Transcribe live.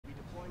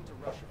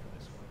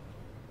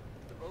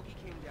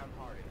down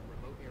hard in a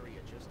remote area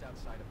just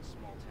outside of a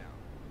small town.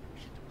 We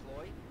should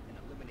deploy and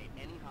eliminate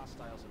any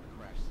hostiles at the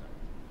crash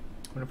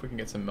site. I wonder if we can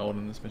get some meld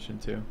in this mission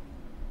too.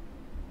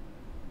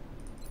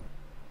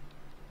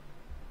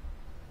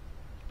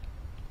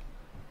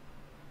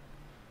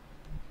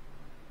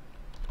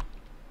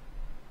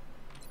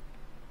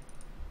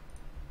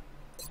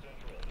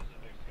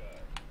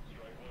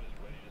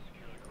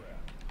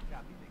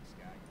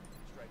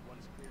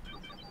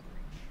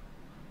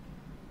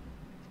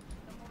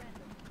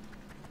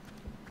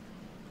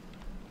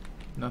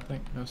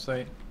 Nothing, no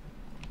sight.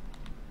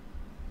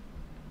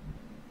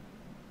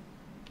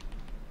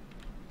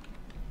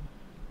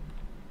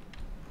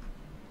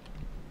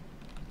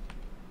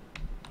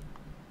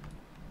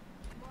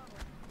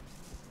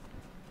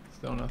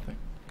 Still nothing.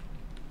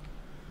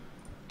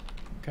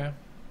 Okay, a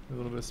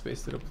little bit of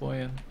space to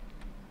deploy in.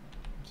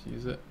 Let's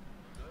use it.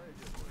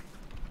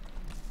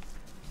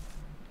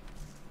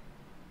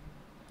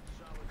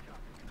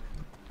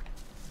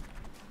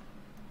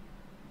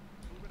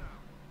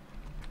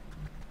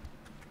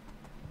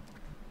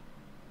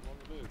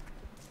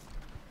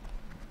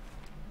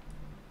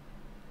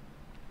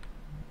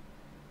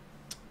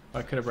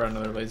 I could have brought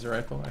another laser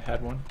rifle. I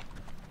had one.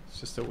 It's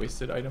just a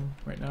wasted item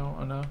right now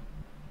on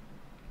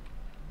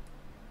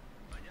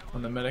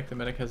the medic. The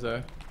medic has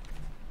a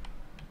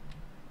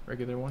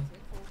regular one.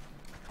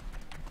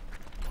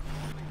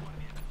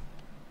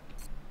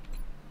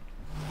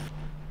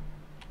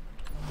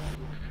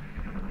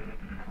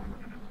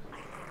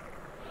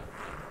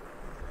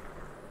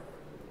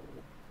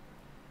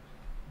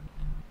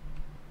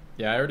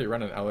 Yeah, I already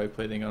run an alloy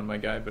plating on my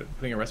guy, but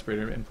putting a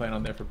respirator implant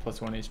on there for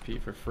 +1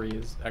 HP for free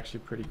is actually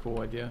a pretty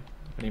cool idea.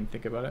 I didn't even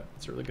think about it.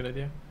 It's a really good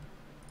idea.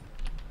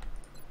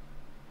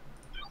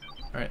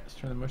 Alright, let's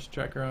turn the motion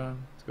tracker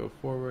on. Let's go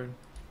forward.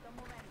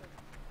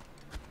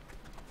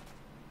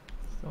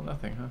 Still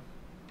nothing, huh?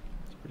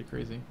 It's pretty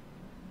crazy.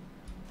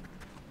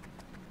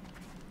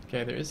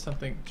 Okay, there is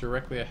something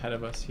directly ahead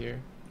of us here.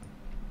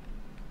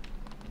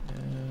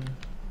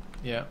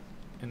 Yeah,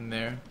 in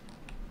there.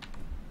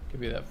 Could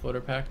be that floater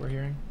pack we're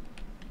hearing.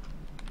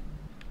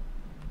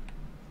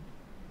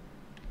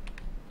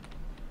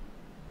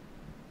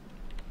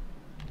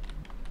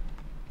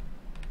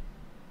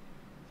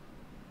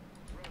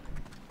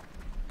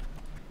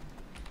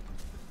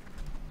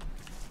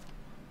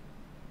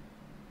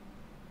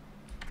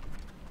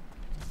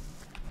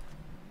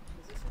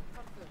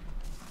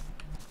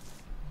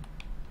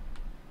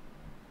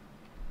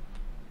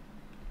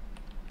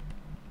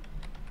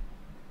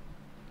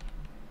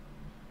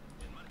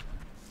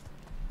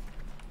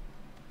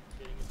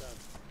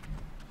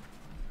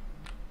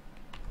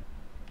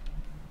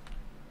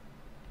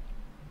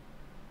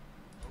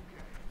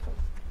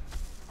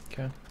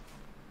 Okay.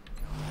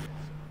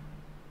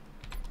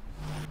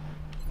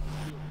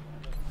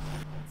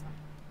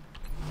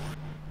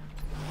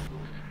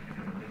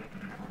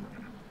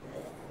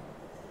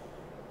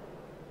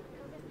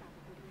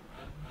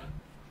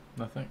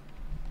 Nothing,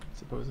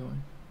 supposedly.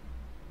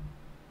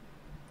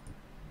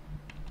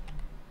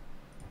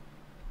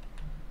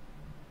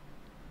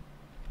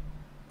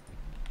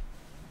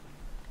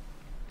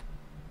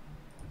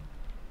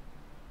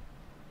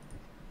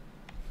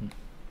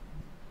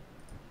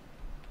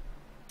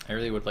 I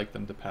really would like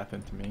them to path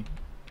into me.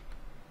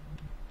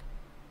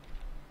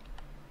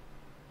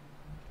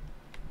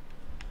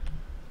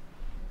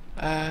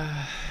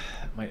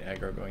 Might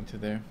aggro going to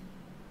there.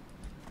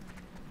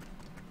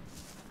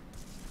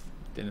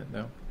 Didn't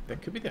know.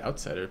 That could be the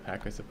outsider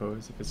pack, I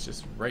suppose, if it's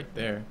just right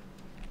there.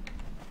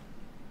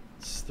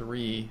 It's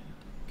 3.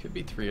 Could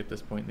be 3 at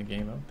this point in the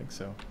game. I don't think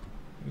so. I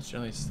think it's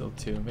generally still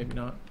 2. Maybe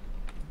not.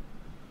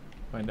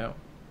 Find out.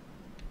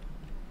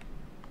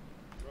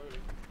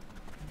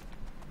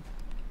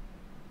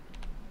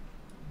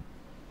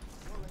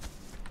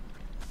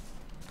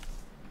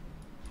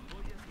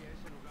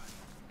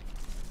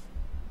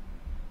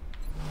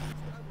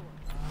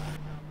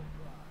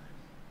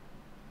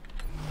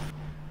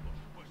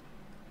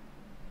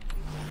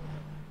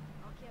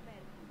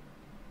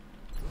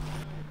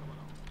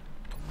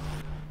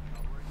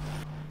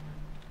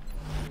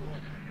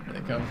 There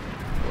they come.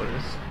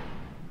 Orders.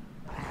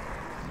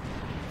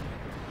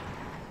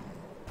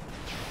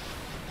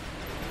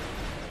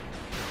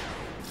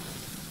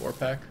 Four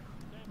pack.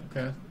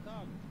 Okay.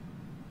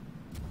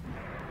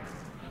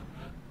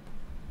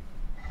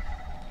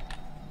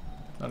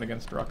 Not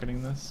against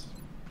rocketing this,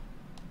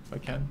 if I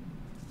can.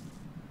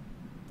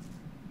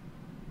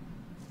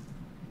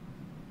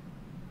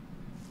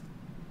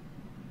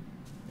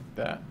 If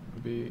that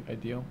would be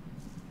ideal.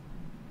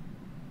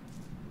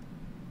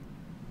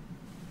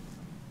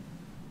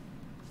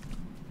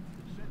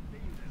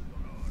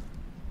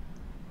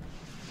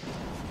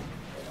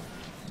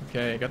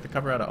 Okay, I got the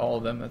cover out of all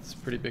of them. That's a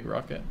pretty big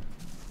rocket.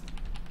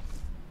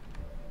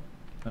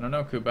 I don't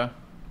know, Kuba.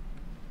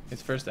 His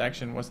first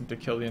action wasn't to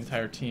kill the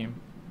entire team.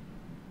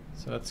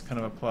 So that's kind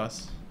of a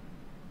plus.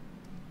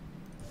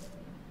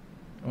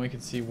 And we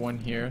can see one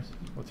here.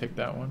 We'll take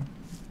that one.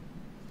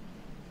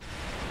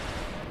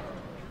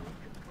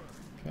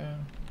 Okay.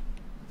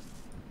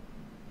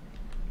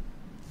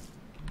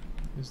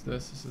 Who's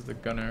this? This is the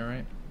gunner,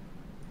 right?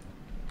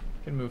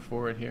 Can move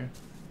forward here.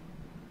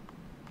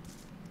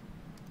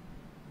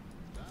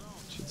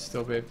 Should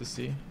still be able to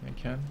see. I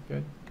can.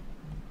 Good.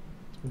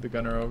 Let's move the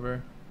gunner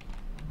over.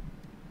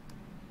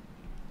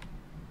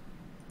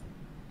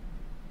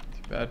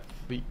 Too bad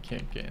fleet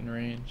can't get in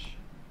range.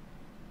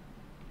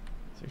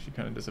 It's actually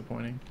kind of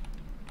disappointing.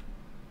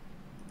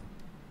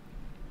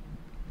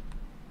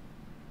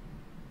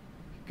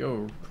 Could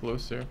go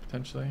closer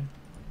potentially.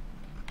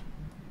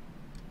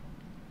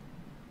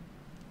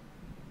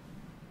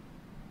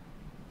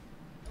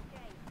 Okay.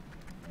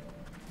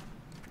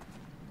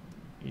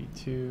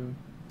 82.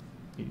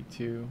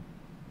 82.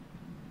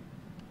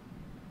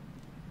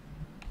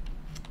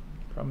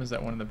 Problem is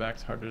that one in the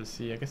back's harder to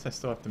see. I guess I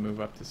still have to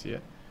move up to see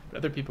it. But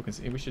other people can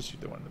see. We should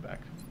shoot the one in the back.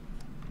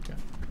 Okay.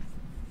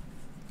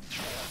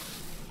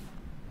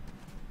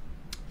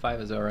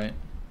 5 is alright.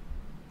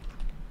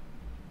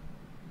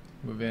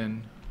 Move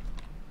in.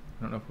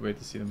 I don't know if we'll wait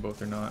to see them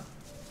both or not.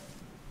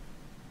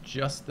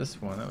 Just this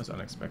one. That was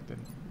unexpected.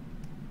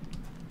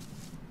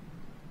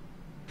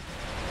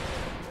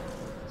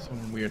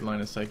 Some weird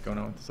line of sight going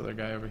on with this other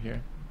guy over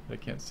here. But I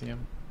can't see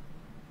him.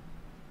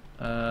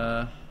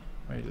 I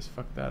just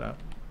fucked that up.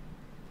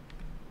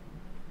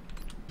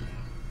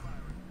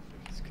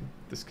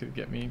 This could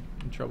get me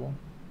in trouble.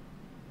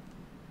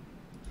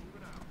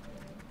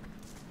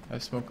 I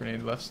have smoke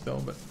grenade left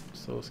still, but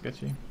it's a little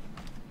sketchy.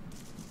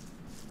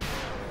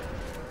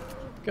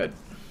 Good.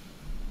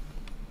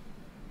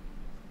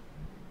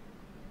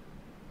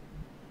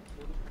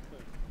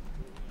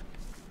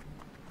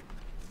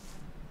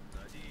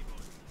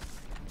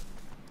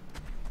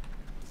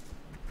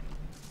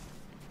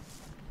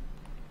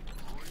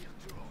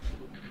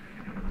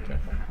 Okay.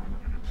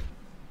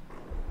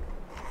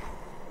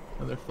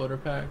 Another floater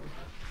pack.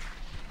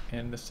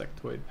 And the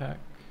sectoid pack.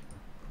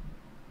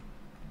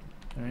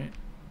 Alright.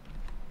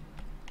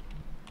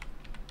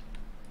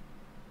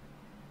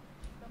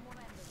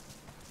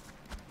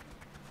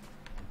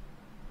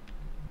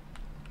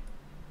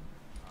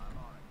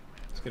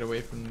 Let's get away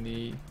from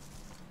the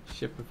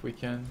ship if we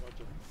can.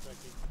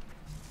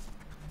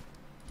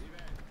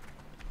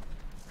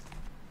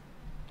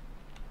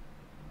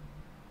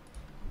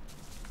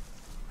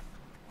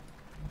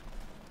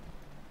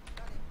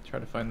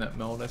 Try to find that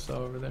meld I saw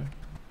over there.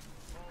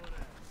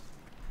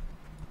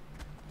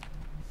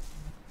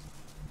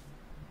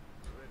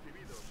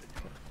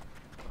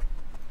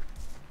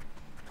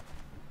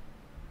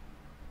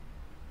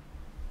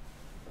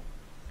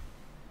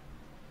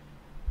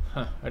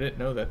 Huh, I didn't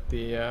know that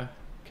the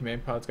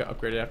command pods got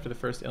upgraded after the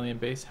first alien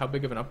base. How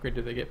big of an upgrade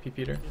did they get, P.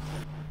 Peter?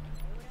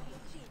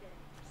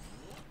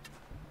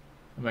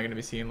 Am I going to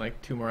be seeing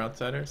like 2 more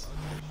outsiders?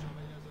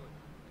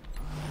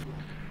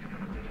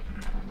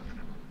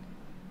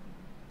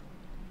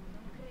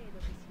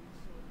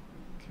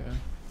 Okay.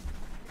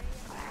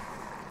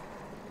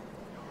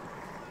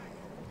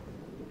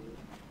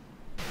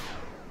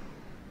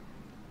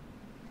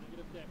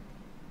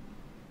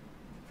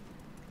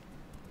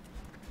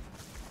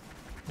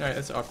 Alright,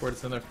 that's awkward.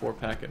 It's another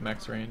 4-pack at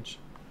max range.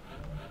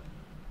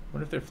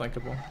 Wonder if they're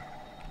flankable.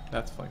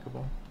 That's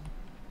flankable.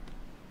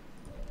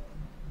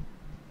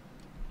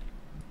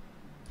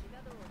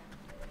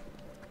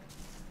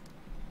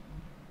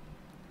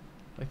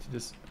 I'd like to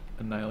just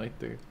annihilate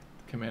the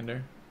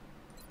commander.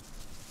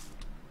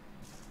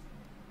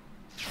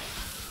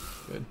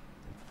 Good.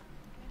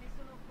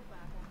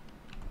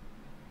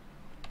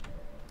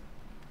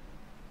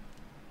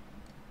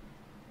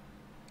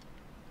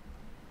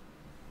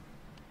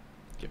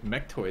 Get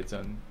mechtoids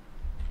on.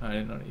 I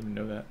did not even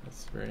know that.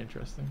 That's very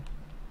interesting.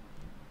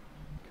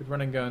 Could run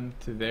a gun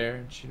to there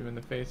and shoot him in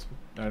the face.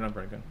 No, I don't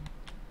run a gun.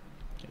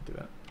 Can't do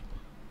that.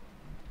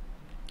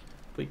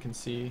 Fleet can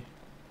see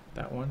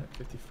that one at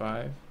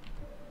 55.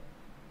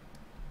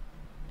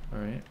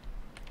 Alright.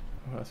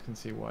 Who else can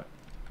see what?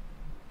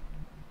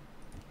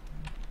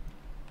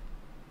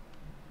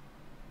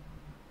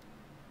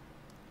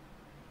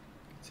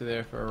 To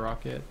there for a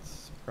rocket.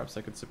 Perhaps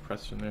I could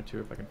suppress from there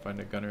too if I can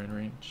find a gunner in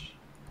range.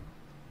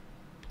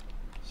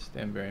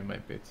 Stanberry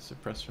might be able to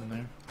suppress from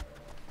there.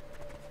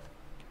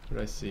 What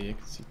do I see? I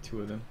can see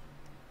 2 of them.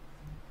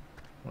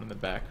 One in the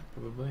back,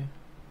 probably.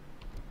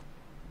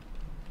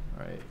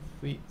 Alright,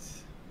 fleet.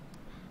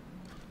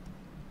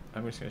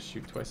 I'm just gonna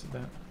shoot twice at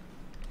that.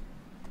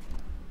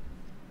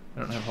 I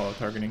don't have hollow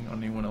targeting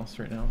on anyone else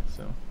right now,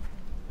 so.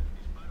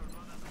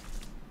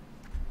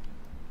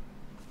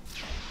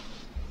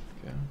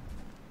 Okay.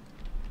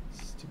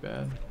 It's too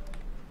bad.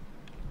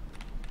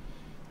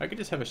 I could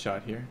just have a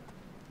shot here.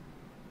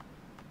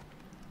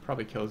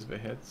 Probably kills if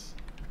it hits.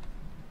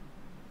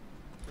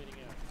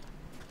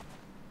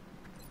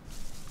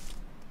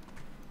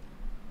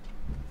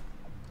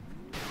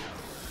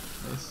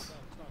 Nice.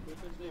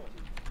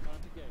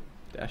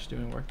 Dash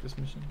doing work this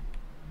mission.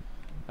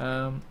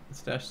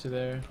 Let's dash to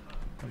there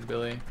on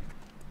Billy.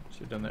 Should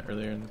have done that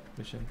earlier in the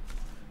mission.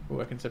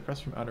 Oh, I can suppress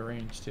from out of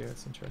range too.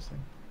 That's interesting.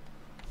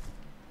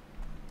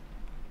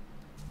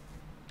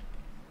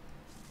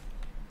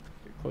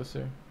 Get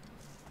closer.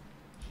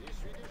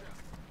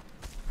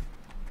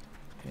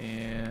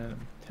 And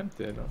I'm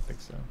tempted, I don't think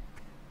so.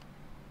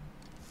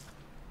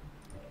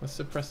 Let's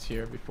suppress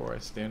here before I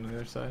stand on the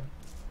other side.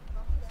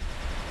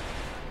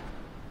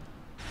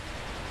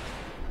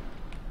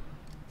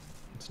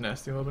 It's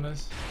nasty,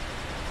 Lobanez.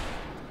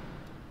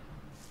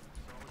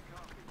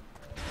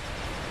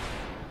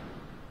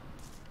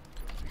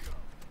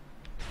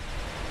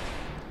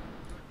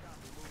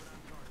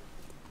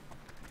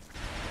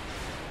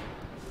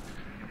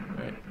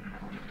 Right.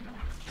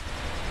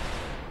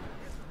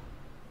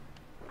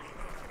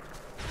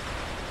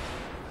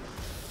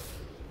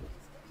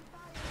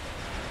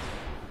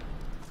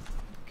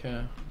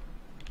 Okay.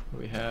 What do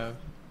we have?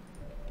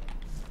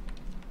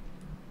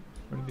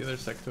 Where did the other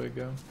sectoid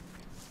go?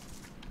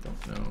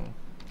 Don't know.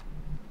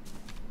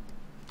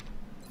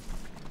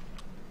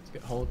 Let's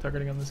get holo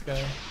targeting on this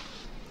guy.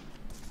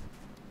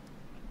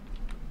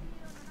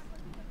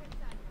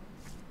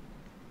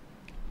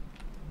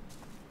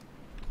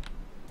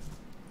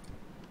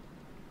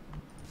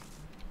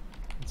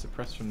 And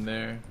suppress from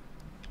there.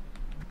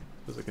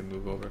 Suppose I can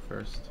move over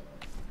first.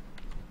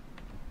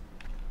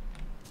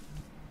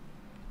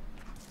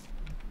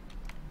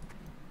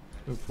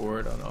 Move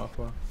forward on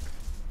Aqua.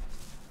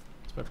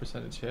 What's my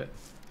percentage hit?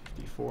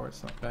 54,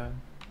 it's not bad.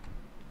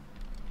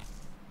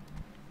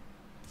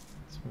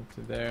 Let's move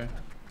to there.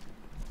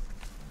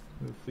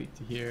 Move fleet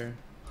to here.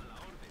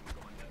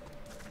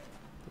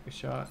 Take a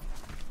shot.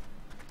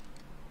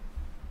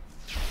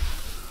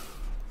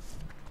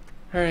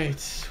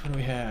 Alright, what do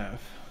we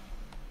have?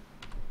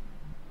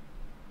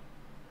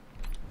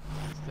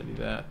 Steady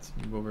that.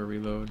 Move over,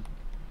 reload.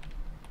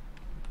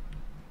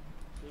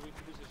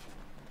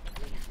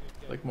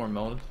 Like more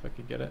meld if I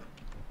could get it.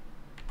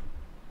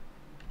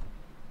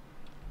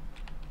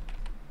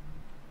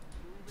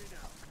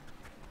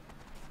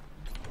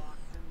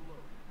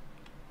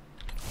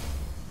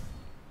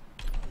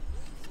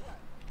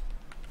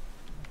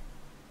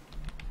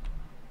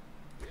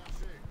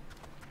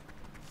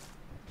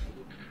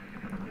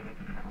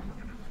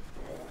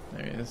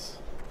 There he is.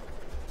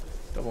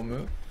 Double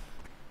move.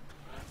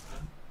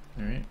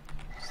 Alright.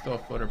 Still a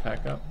floater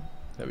pack up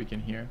that we can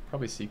hear.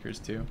 Probably seekers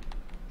too.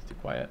 It's too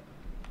quiet.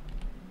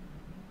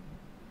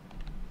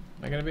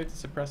 Am I gonna be able to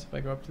suppress if I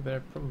go up to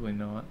there? Probably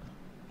not.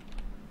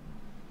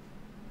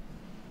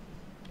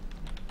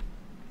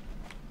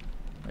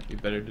 Might be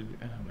better to do.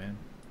 Oh man.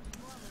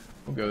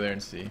 We'll go there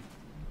and see. Can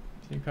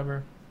you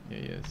cover? Yeah,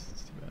 he is.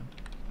 It's too bad.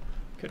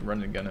 Could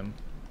run and gun him.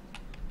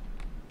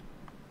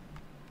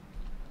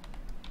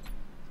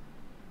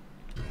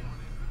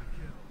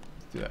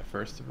 Let's do that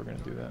first if we're gonna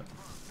do that.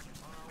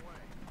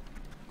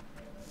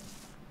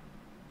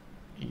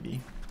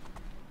 80.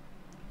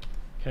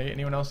 Okay,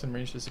 anyone else in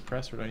range to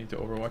suppress, or do I need to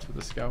overwatch with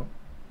the scout?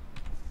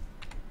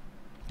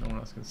 No one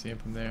else can see him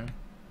from there.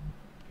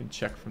 I can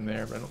check from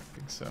there, but I don't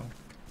think so.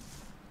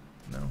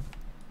 No.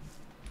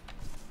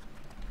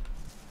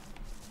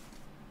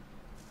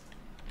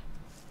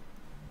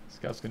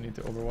 Scout's gonna need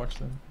to overwatch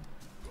then.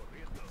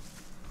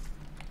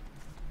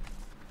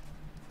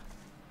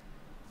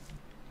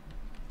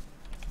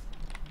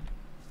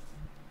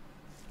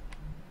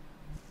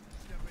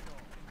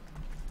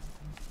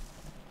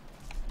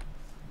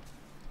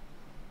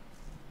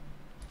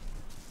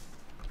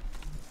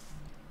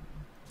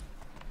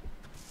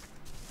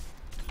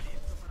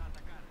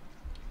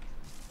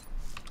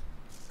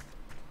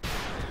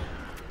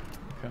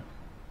 Okay.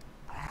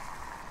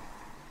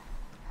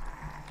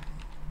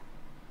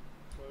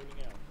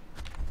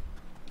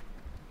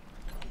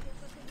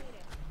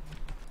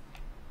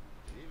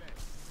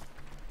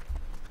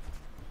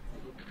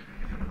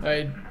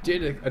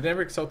 I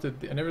never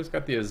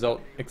got the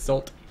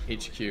Exalt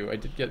HQ. I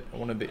did get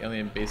one of the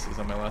alien bases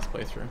on my last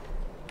playthrough.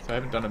 So I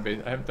haven't done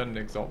an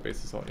Exalt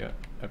base assault yet,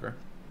 ever.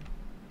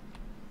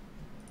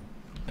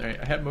 Alright,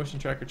 I have motion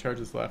tracker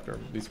charges left, or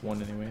at least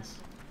one anyways.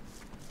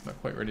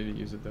 Not quite ready to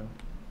use it though.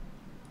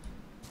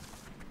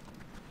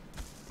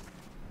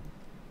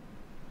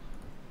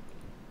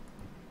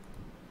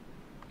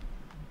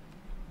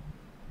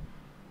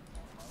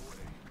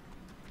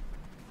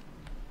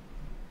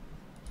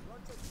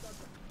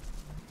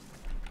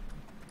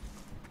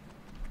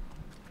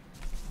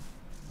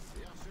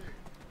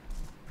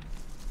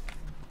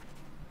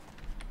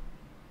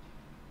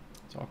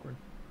 It's awkward.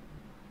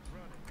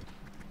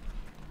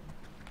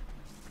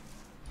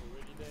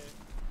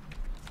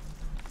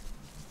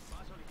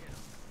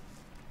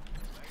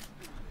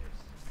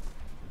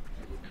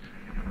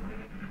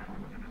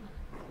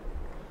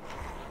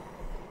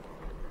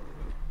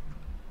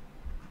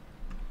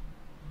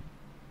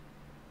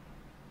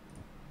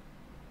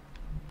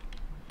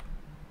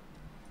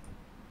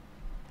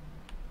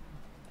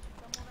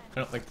 I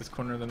don't like this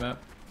corner of the map.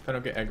 If I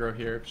don't get aggro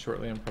here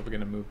shortly, I'm probably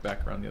going to move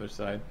back around the other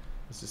side.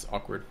 It's just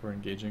awkward for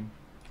engaging.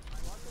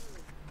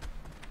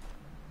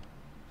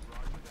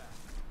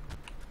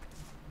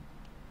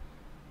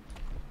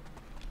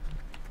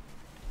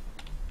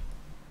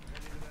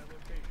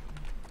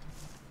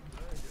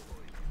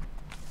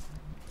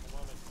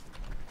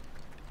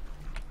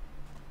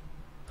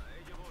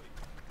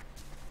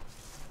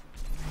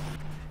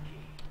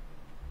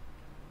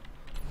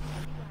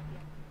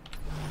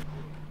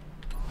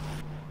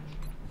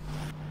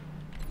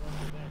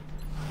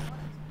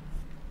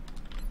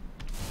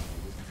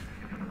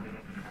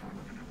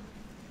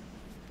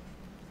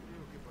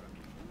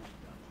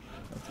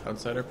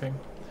 outsider ping.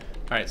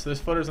 Alright, so there's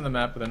floaters on the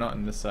map, but they're not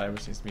on this side,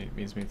 which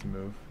means we need to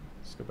move.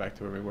 Just go back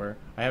to where we were.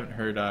 I haven't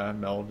heard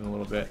Meld in a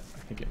little bit. I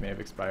think it may have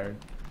expired.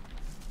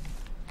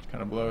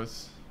 Kind of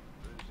blows.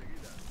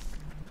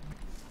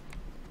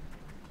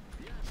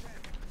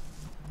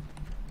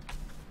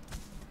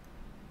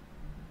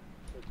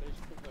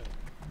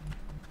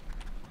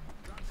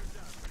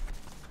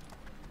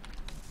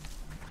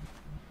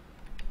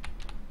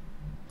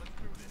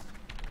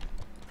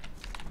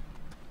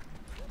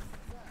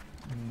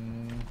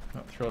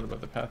 Not thrilled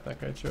about the path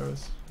that guy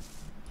chose.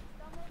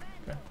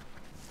 Okay.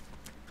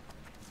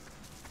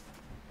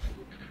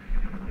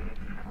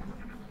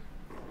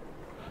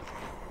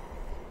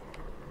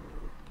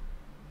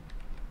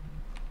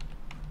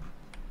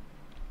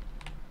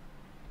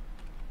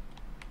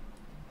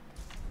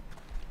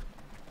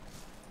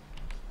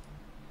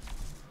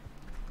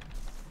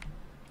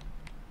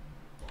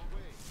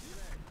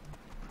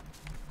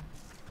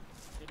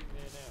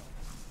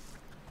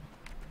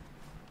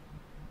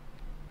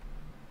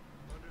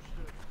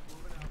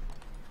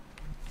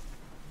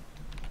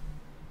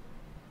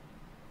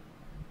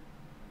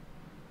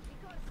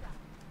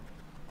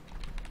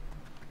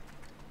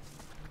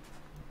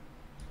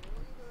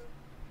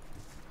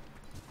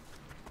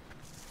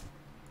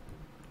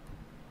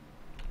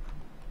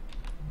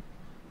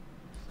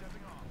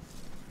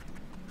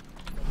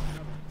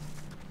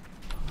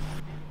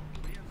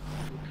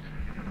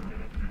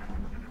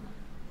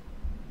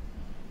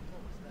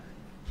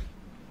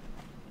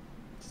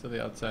 So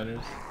the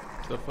outsiders.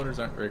 So the floaters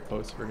aren't very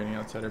close if we're getting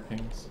outsider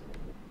pings.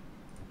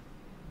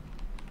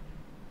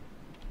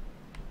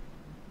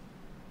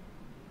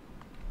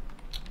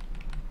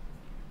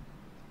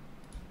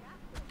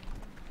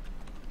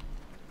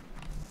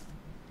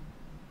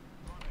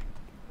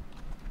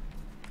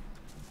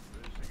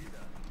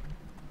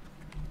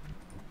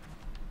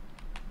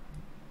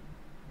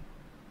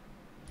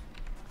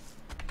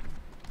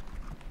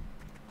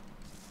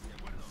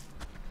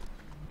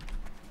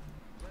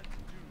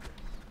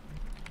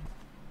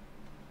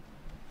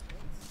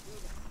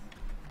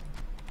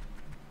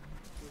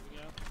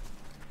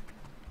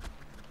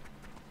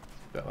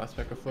 That last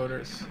pack of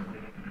floaters.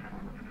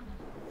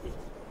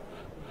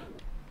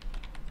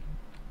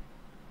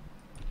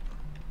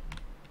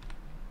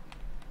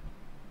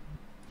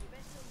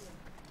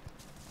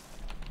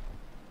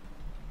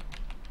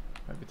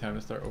 Might be time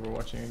to start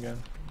overwatching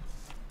again.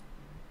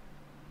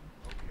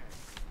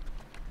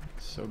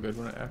 So good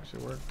when it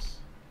actually works.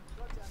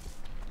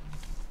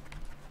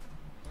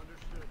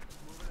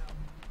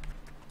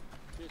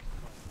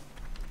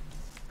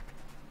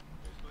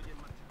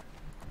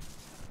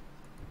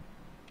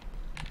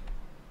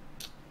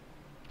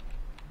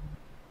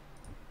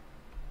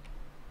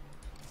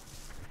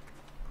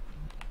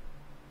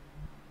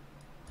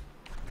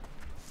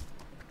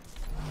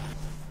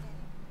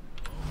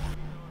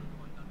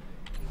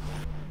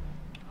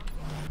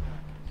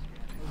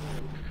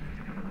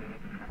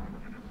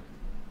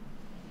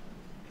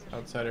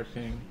 Outsider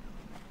ping.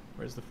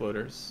 Where's the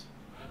floaters?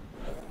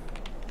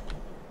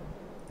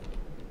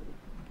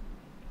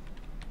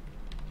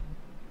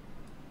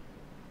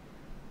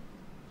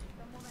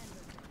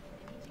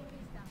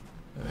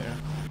 There.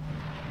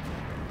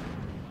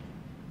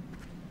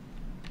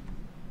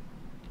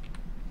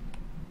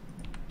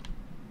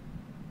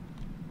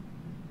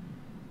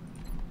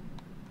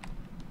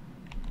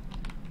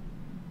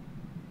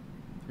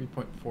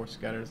 .4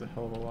 scatter is a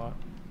hell of a lot.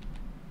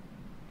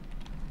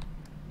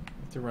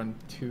 To run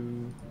 2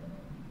 to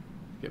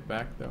get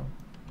back though.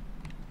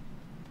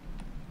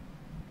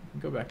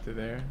 Go back to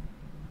there,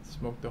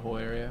 smoke the whole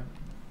area,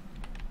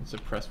 and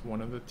suppress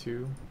one of the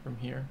 2 from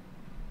here.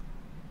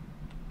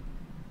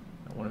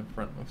 That one in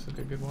front looks like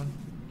a good one.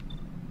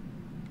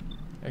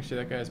 Actually,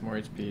 that guy has more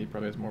HP, he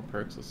probably has more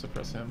perks, let's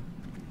suppress him.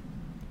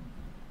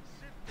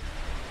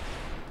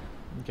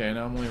 Okay,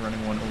 now I'm only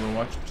running 1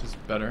 Overwatch, which is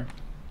better.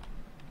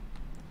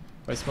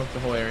 If I smoke the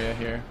whole area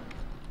here,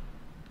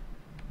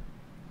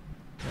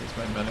 there's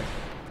my medic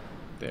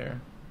there.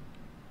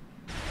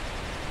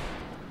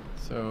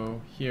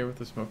 So here with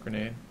the smoke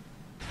grenade.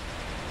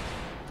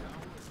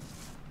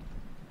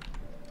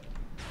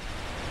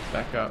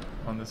 Back up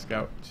on the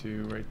scout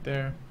to right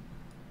there.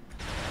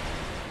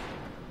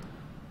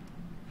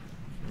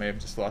 May have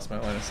just lost my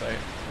line of sight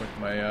with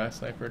my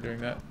sniper doing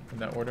that in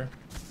that order.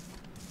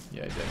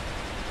 Yeah, I did.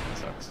 That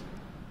sucks.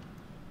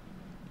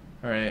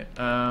 Alright,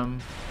 I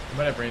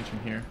might have range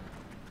from here.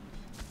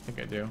 I think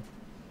I do.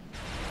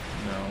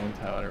 No,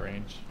 entirely out of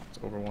range. It's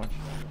Overwatch.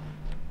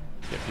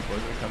 Get people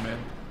as they come in.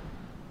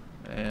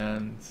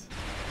 And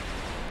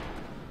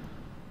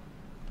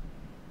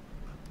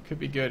could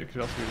be good, it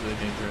could also be really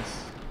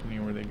dangerous, depending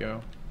on where they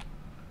go.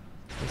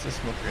 What's the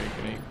smoke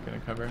grenade gonna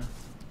cover?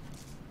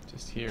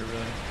 Just here,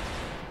 really.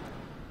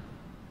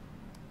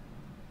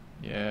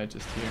 Yeah,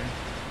 just here.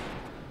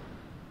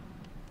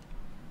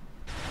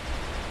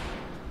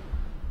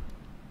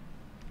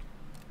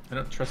 I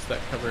don't trust that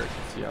cover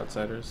against the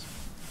outsiders.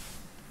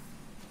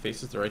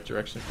 Faces the right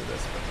direction for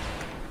this, but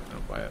I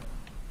don't buy it.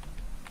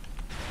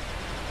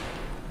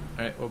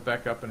 Alright, we'll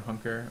back up and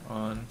hunker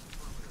on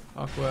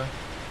Aqua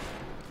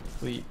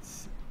Fleet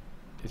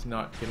is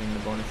not getting the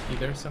bonus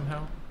either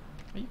somehow.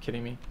 Are you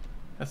kidding me?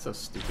 That's so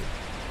stupid.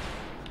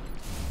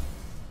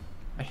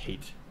 I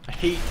hate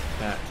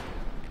that.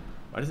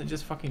 Why doesn't it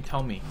just fucking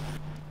tell me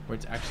where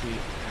it's actually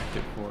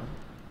active for?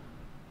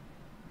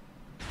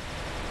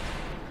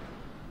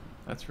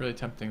 That's really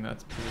tempting,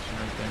 that's position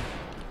right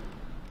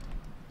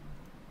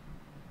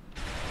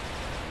there.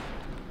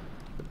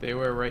 But they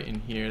were right in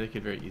here, they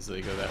could very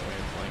easily go that way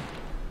and flank.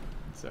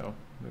 So,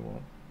 we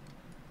won't.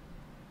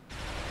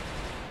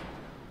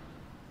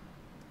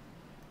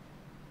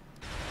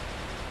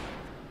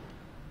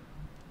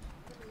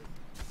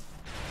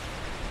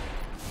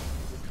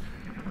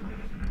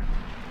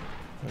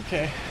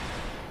 Okay.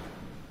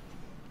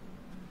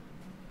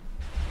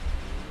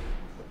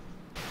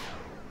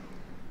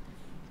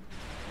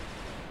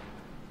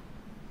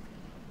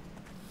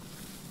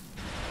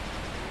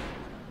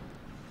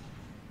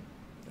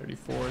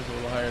 Is a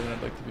little higher than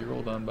I'd like to be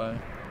rolled on by.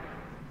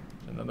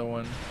 Another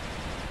one.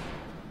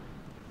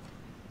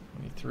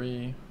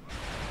 23.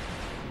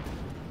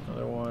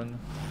 Another one.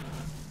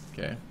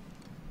 Okay.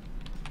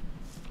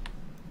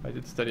 I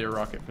did study a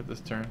rocket for this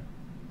turn.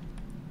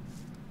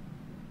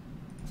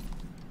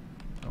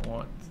 I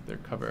want their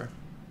cover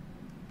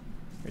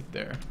right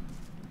there.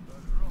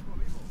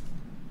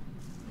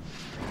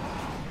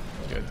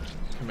 Good.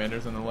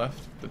 Commander's on the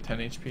left, the 10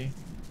 HP.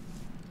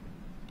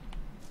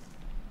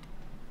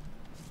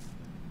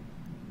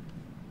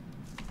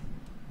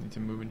 Need to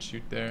move and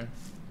shoot there.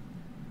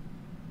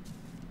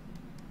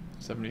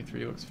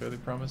 73 looks fairly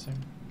promising.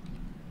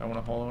 I want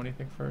to hollow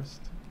anything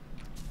first.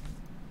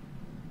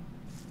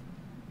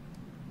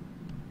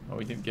 Oh,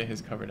 we didn't get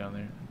his cover down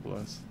there. It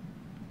blows.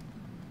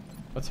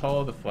 Let's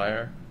hollow the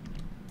flyer.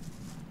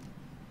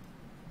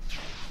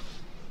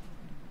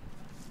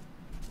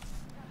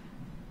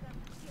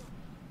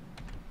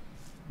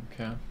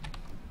 Okay.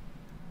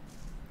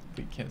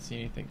 We can't see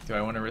anything. Do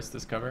I want to risk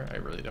this cover? I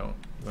really don't.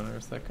 You want to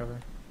risk that cover?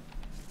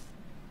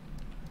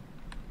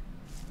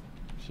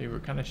 Actually, we're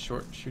kind of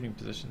short shooting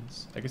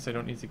positions. I guess I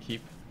don't need to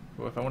keep...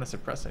 Well, if I want to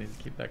suppress, I need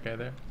to keep that guy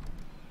there.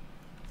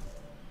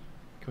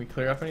 Can we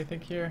clear up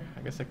anything here?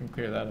 I guess I can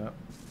clear that up.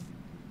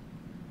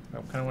 I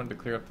kind of wanted to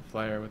clear up the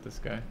flyer with this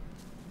guy.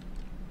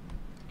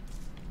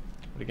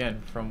 But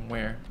again, from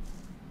where?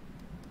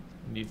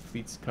 We need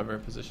fleet's cover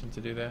position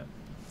to do that.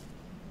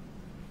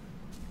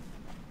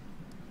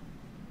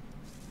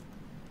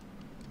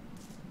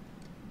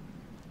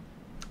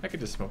 I could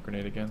just smoke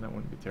grenade again, that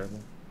wouldn't be terrible.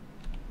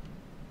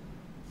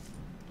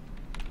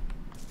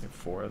 I have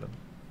 4 of them.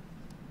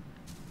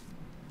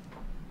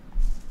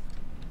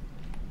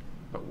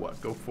 But what,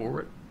 go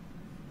forward?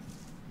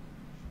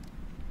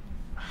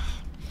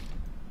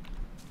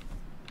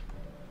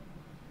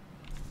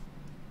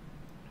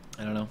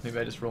 I don't know, maybe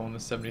I just roll in the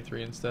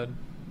 73 instead.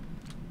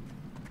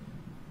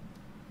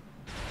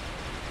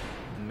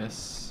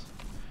 Miss.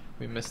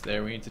 We missed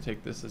there, we need to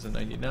take this as a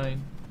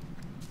 99.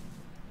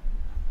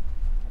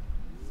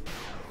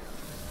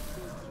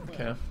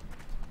 Okay.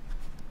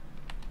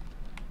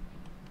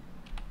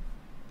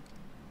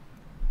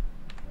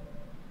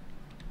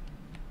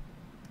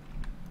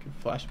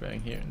 Could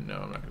flashbang here. No,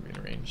 I'm not going to be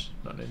in range.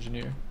 Not an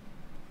engineer.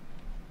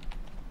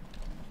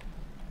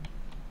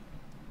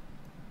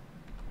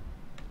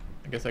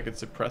 I guess I could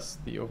suppress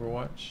the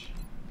Overwatch.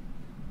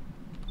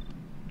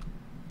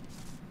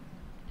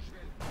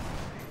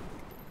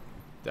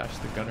 Dash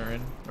the gunner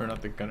in. Or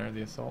not the gunner,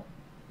 the assault.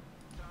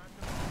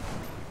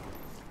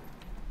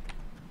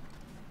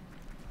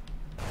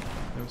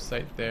 No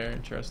sight there,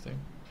 interesting.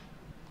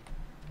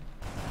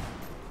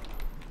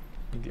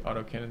 Need the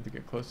autocannon to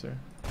get closer.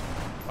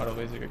 Auto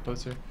laser to get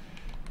closer.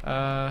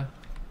 Yeah,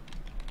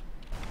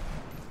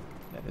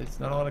 it's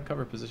not a lot of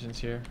cover positions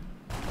here.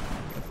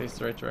 I face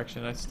the right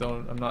direction.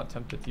 I'm not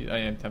tempted to use, I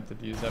am tempted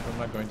to use that, but I'm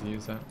not going to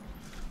use that.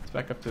 Let's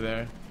back up to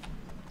there.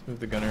 Let's move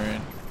the gunner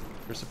in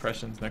for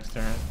suppressions next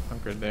turn.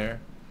 Hunkered there.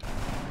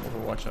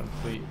 Overwatch on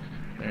fleet.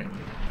 There.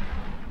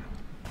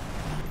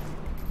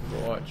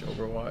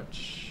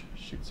 Overwatch.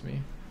 Shoots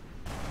me.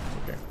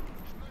 Okay.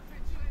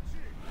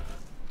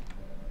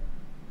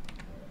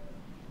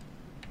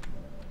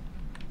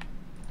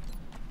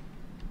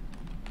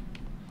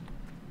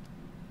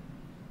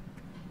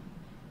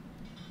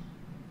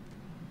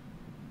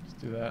 Let's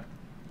do that.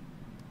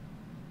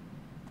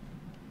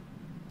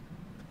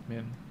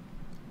 Man.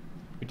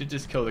 We did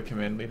just kill the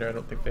command leader. I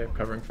don't think they have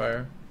covering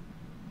fire.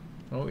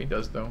 Oh, he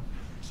does though.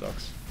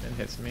 Sucks. And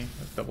hits me.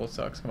 That double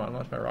sucks. Come on,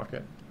 launch my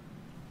rocket.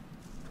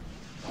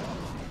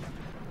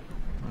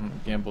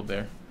 Gambled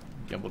there.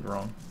 Gambled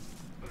wrong.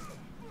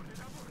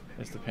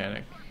 There's the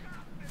panic.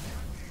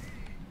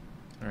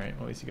 Alright,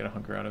 well at least you got a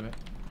hunker out of it.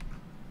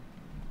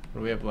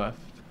 What do we have left?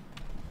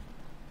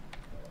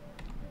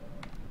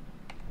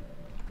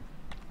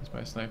 That's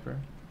my sniper.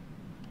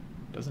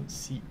 Doesn't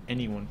see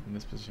anyone from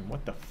this position.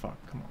 What the fuck?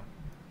 Come on.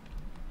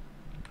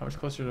 How much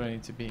closer do I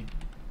need to be?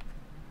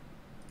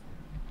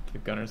 To the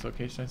gunner's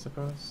location, I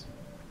suppose?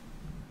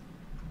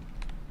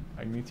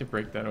 I need to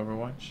break that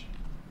Overwatch.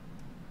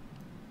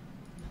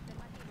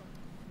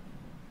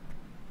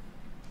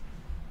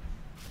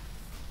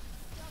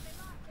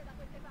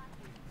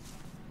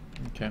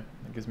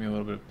 It gives me a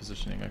little bit of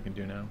positioning I can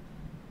do now.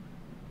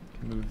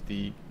 Can move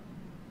the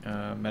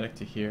medic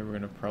to here. We're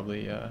gonna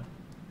probably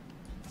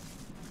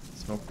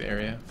smoke the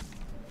area.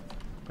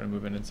 I'm gonna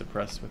move in and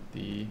suppress with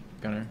the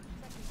gunner.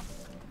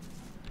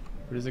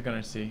 What does the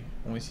gunner see?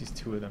 Only sees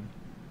 2 of them.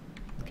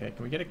 Okay,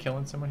 can we get a kill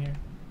on someone here?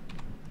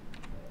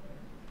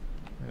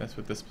 That's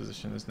what this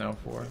position is now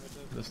for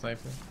the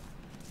sniper.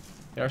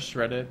 They are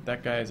shredded.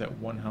 That guy is at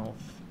 1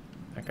 health.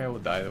 That guy will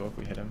die though if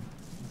we hit him.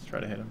 Let's try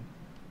to hit him.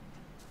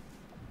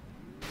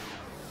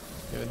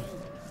 Good.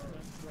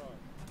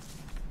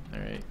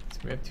 Alright, so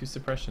we have 2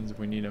 suppressions if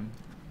we need them.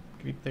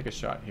 We can take a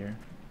shot here.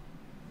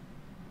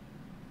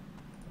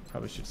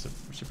 We should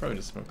probably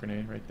just smoke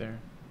grenade right there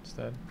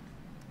instead.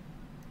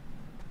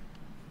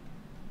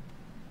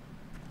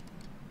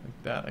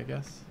 Like that, I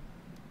guess.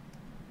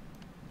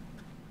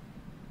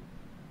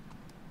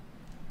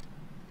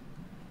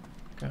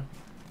 Okay.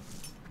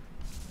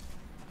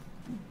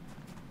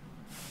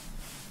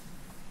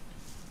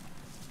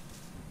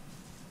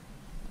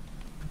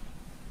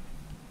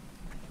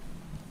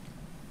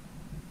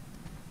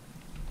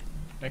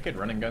 I could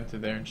run and gun through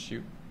there and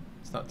shoot.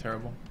 It's not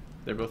terrible.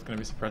 They're both going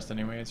to be suppressed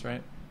anyways,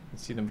 right? I can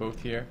see them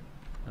both here,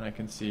 and I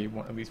can see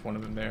at least one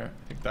of them there.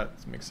 I think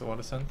that makes a lot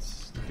of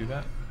sense to do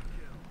that.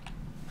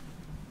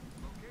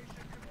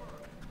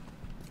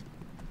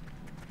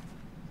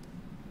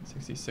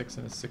 66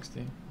 and a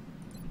 60.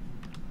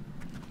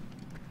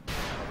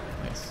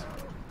 Nice.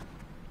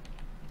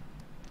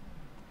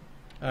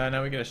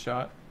 Now we get a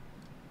shot.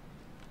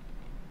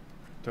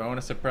 Do I want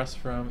to suppress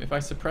from... If I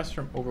suppress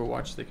from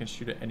Overwatch, they can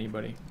shoot at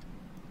anybody.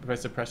 If I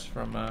suppress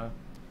from... not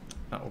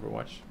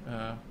Overwatch.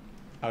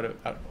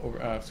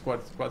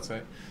 Squad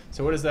site.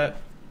 So what is that?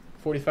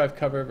 45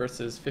 cover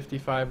versus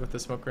 55 with the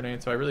smoke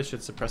grenade. So I really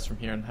should suppress from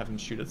here and have them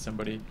shoot at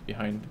somebody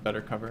behind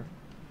better cover.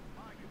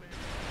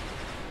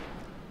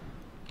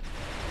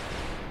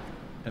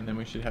 And then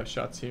we should have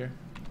shots here.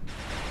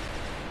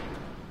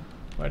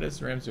 Why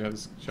does Ramsey have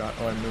this shot?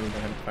 Oh, I moved. I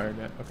haven't fired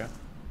yet. Okay.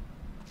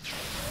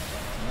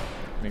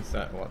 Makes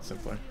that a lot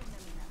simpler.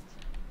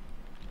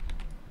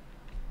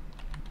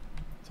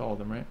 It's all of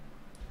them, right?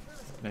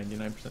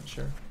 99%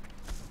 sure.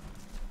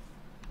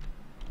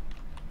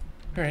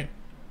 All right.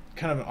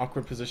 Kind of an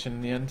awkward position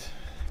in the end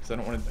because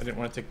I didn't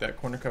want to take that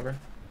corner cover.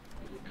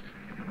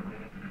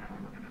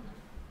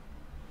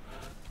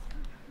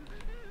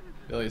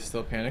 Billy is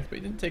still panicked, but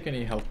he didn't take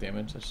any health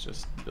damage. That's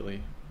just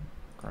Billy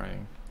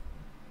crying.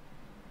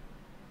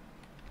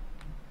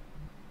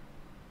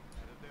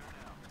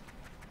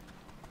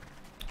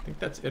 I think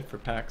that's it for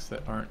packs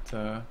that aren't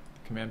the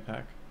command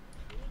pack.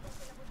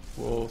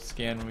 We'll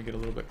scan when we get a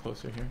little bit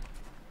closer here.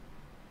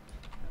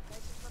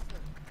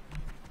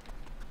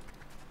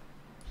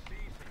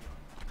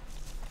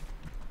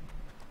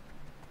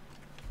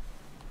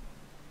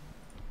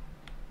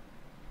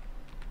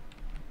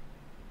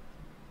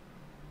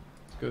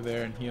 Go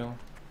there and heal.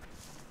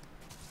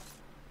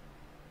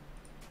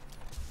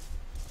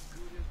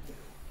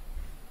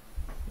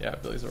 Yeah,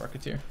 Billy's a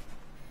Rocketeer.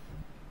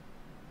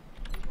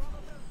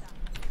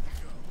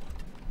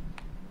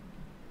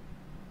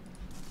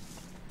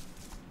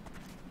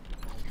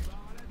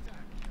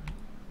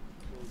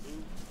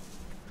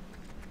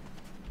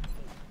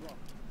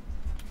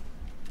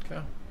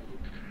 Okay.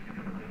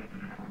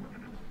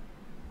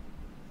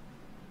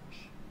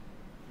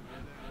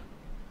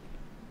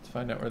 Let's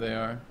find out where they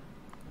are.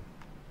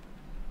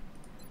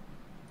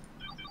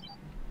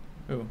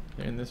 Ooh,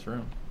 they're in this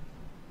room.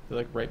 They're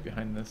like right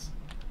behind this.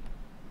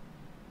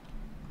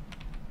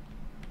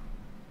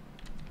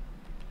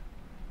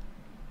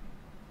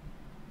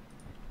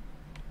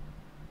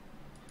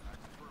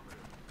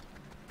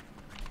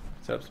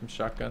 Set up some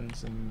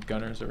shotguns and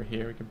gunners over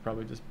here. We can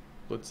probably just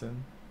blitz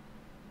in.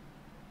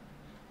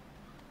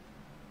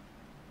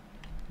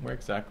 Where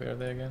exactly are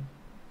they again?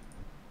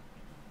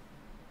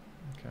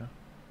 Okay.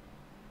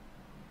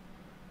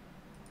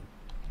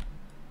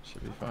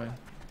 Should be fine.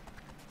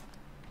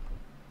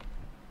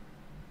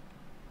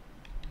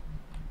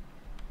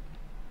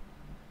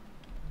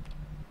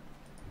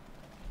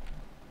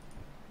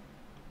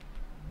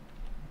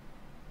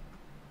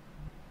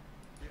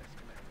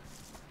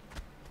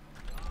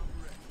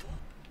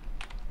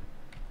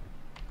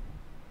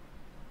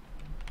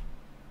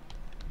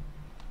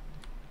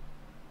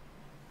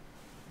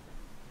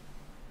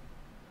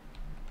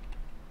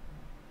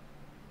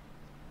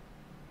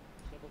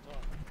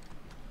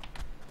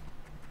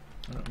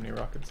 I don't have any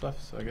rockets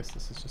left, so I guess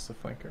this is just a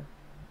flanker.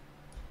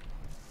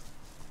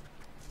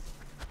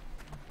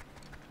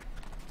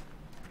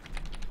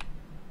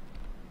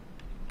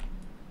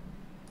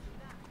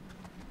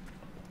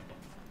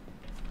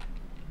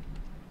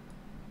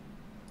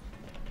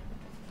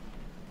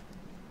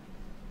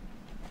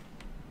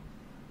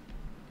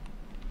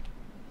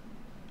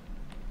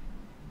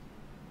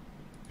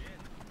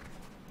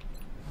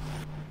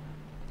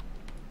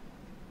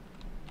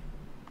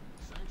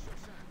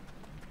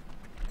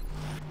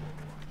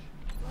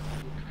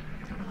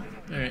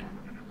 Alright.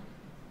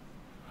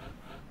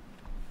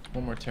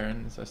 One more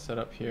turn as I set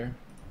up here.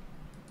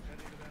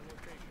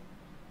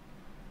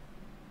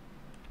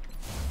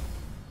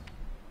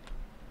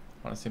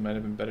 Honestly, might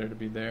have been better to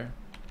be there.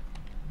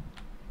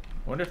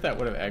 I wonder if that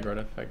would have aggroed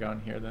if I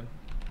gone here then.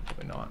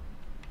 Probably not.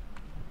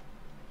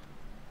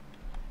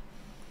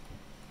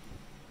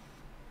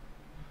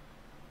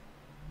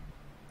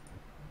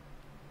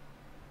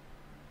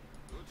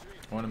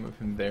 I want to move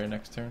him there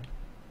next turn.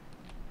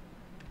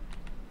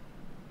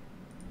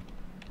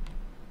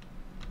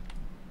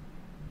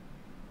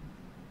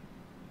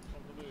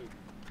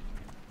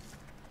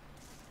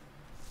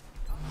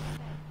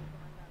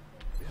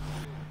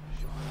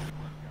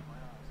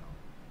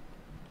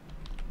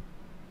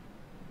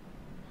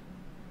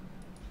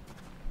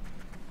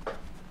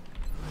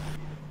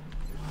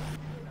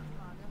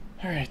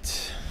 All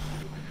right.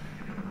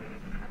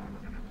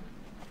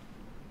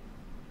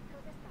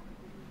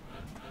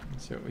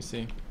 Let's see what we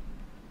see.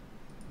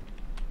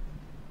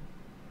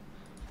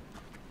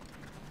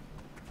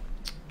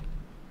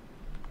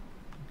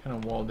 Kind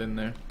of walled in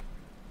there.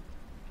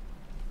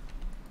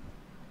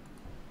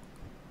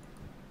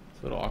 It's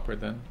a little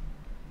awkward then.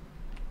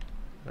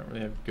 I don't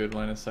really have good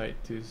line of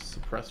sight to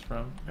suppress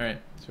from.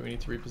 Alright, so we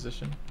need to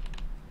reposition.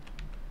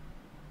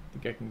 I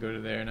think I can go to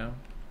there now.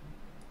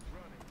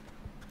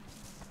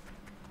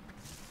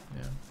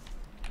 Yeah,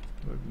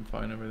 would have been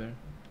fine over there.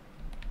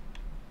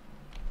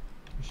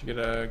 We should get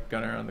a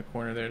gunner on the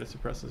corner there to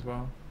suppress as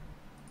well.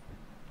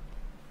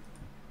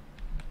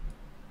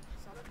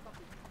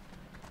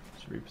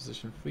 Should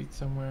reposition fleet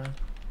somewhere.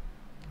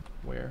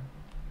 Where?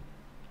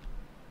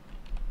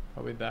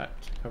 Probably that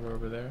cover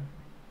over there.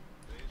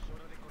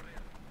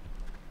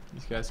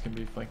 These guys can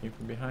be flanking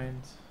from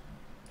behind,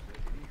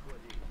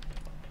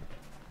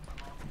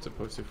 as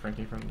opposed to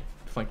flanking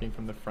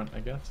from the front, I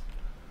guess.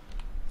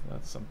 So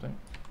that's something.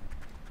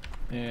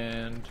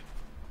 And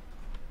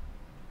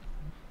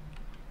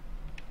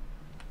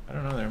I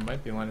don't know, there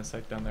might be line of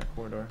sight down that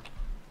corridor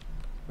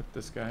with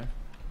this guy.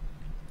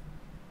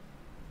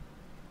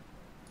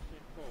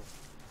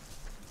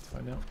 Let's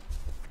find out.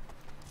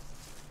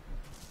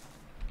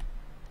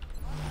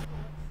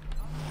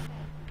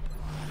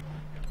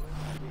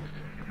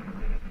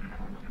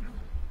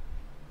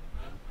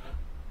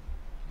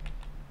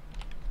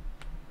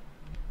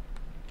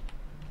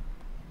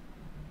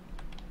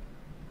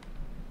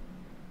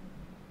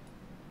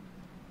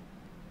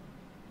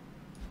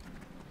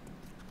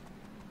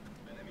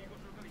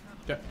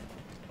 Yeah.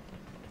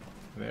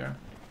 There.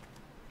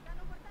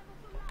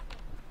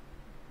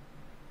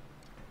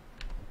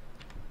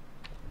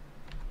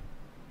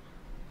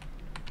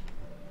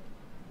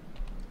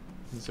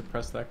 Can you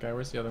suppress that guy?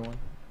 Where's the other one?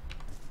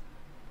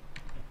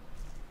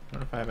 I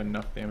don't know if I have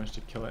enough damage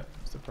to kill it.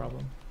 That's the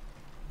problem.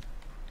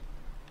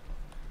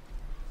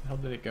 Where the hell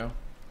did it go?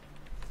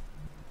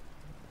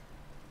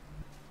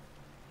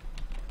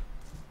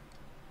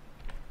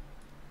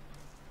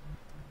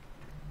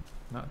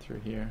 Not through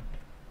here.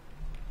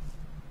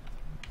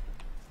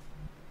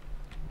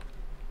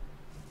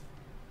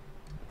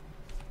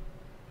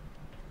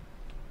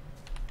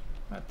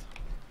 What?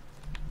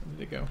 Where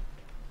did it go?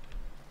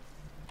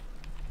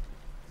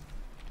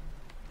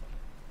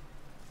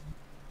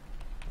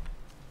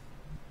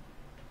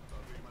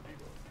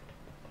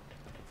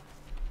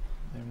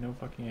 I have no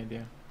fucking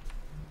idea.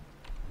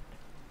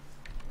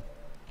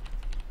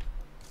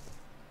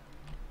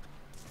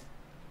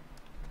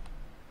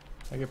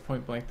 I could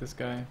point blank this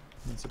guy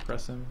and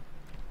suppress him.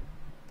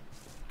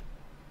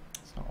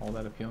 It's not all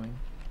that appealing.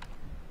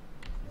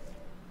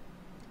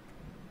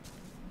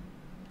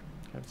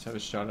 I just have a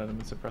shot at him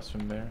and suppress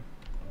from there.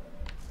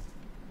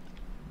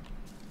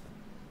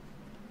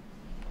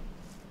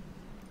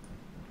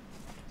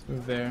 Let's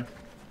move there.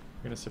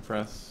 We're gonna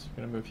suppress.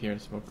 We're gonna move here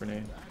and smoke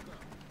grenade.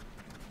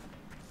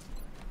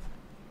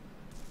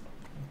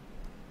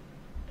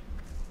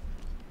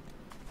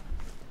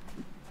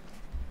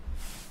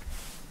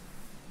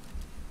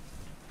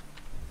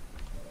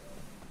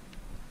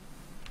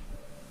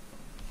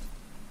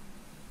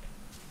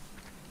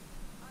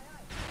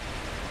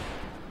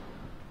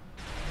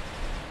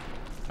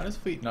 How does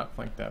Fleet not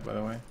flank that, by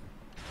the way?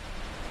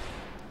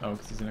 Oh,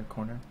 because he's in a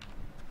corner.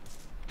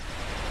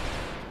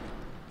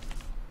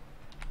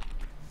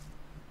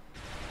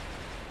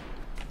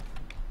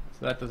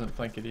 So that doesn't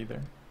flank it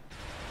either.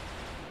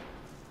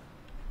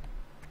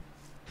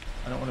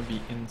 I don't want to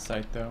be in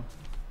sight though.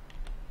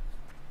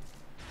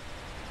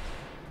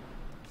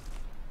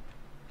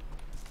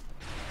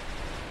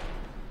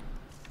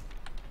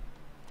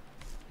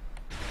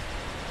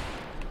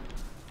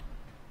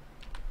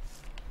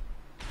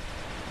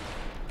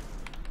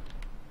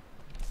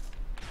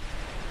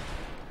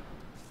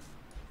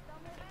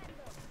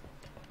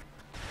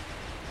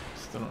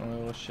 Still don't know where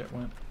the little shit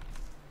went.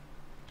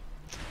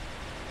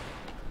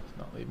 Does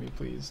not leave me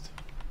pleased.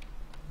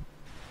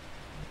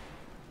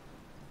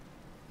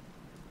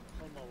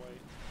 On my way.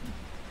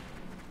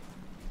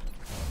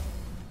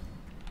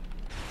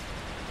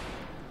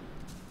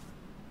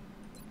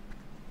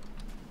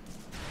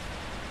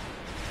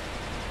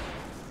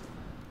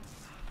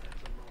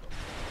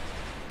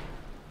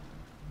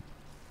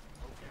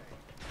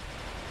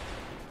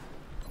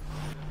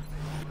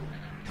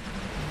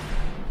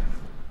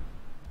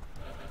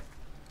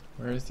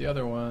 Where's the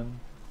other one?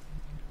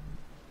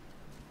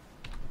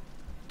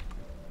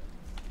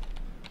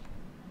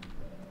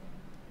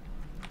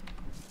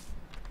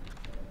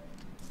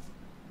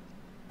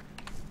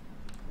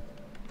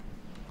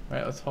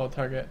 Alright, let's hold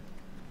target.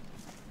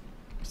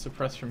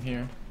 Suppress from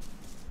here.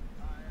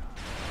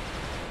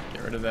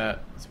 Get rid of that.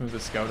 Let's move the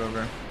scout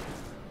over.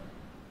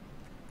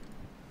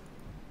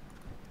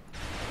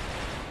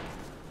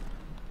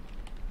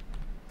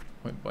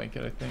 Point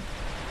blanket, I think.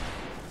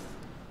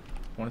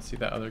 Want to see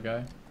that other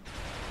guy.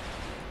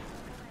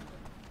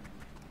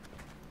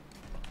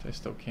 I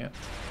still can't.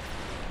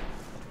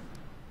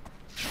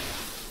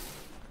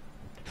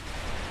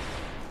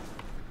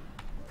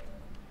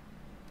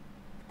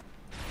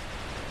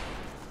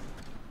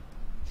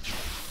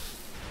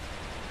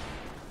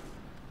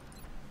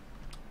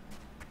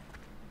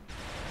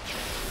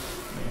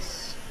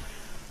 Nice.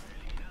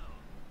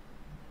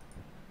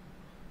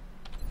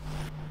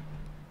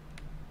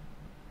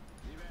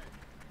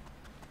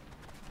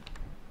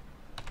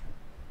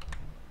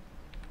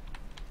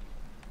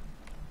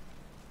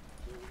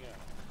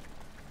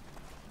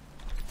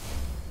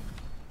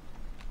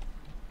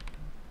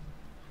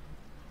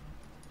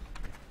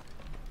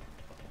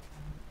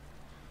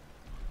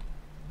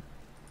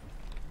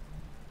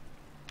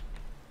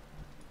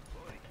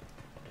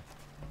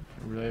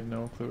 I really have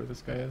no clue where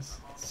this guy is.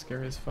 It's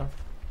scary as fuck.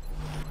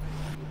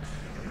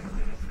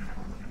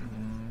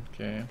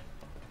 Okay.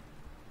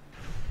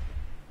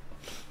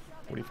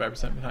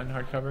 45% behind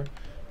hard cover.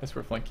 Guess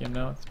we're flanking him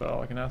now. That's about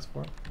all I can ask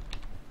for.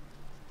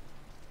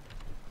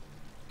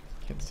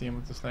 Can't see him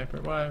with the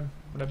sniper. Why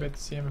would I be able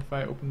to see him if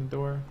I open the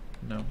door?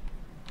 No.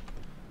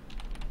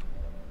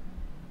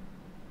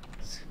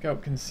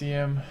 Scout can see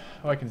him.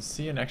 Oh, I can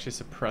see and actually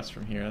suppress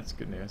from here. That's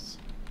good news.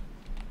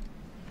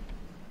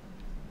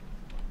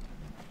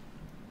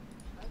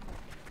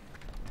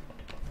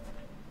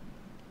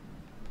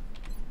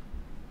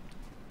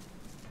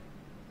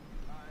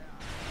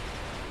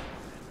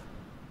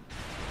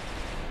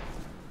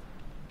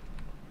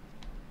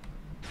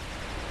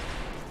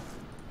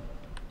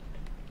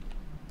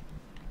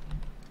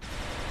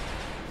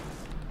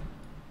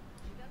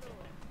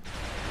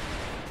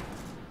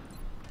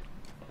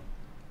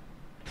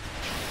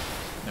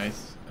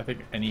 Nice. I think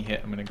any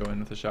hit I'm gonna go in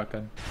with a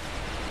shotgun.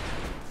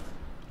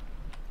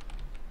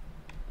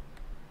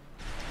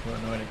 I'm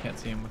annoyed I can't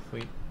see him with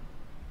fleet.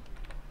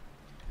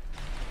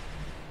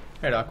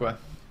 Alright, Aqua.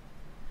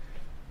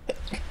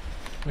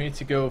 We need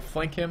to go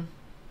flank him,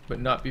 but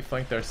not be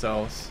flanked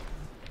ourselves.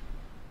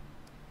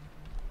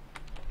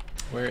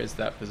 Where is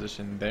that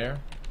position? There.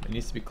 It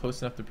needs to be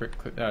close enough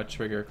to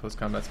trigger close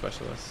combat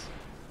specialist.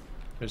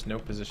 There's no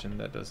position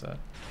that does that.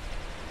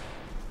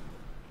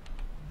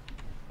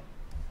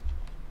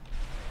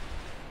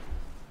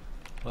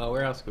 Well,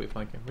 where else could we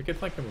flank him? We could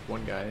flank him with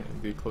one guy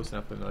and be close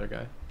enough with another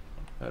guy.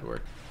 That'd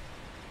work.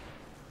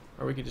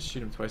 Or we could just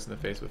shoot him twice in the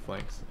face with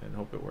flanks and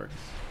hope it works.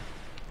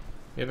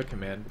 We have a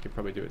command. We could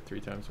probably do it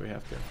 3 times if we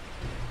have to.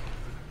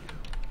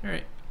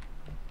 Alright.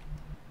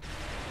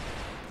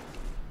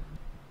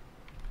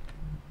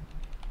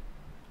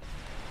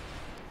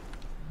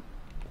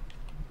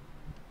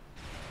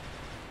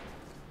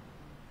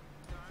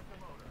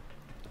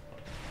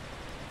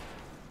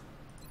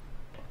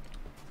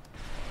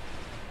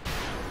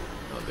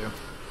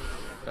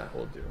 That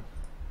will do.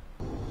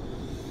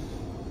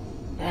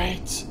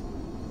 Alright.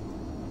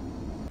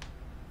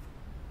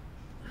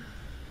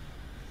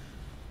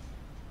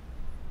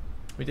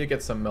 We did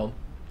get some meld.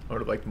 I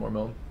would have liked more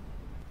meld.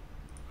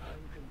 I'm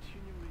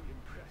continually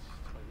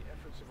impressed by the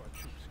efforts of our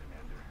troops,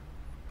 Commander.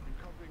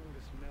 Recovering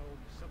this meld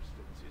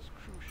substance is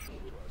crucial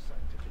to our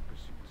scientific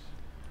pursuits.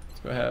 Let's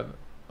go ahead,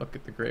 look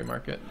at the gray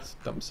market. Let's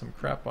dump some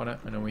crap on it.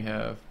 I know we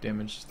have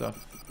damaged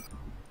stuff.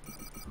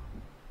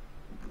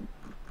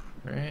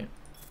 Alright.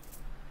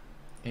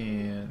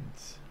 And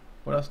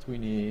what else do we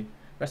need?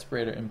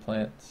 Respirator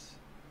implants.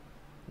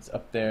 It's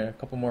up there. A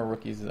couple more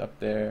rookies is up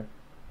there.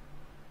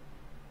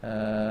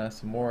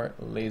 Some more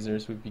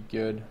lasers would be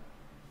good.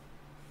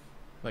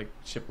 Like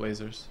ship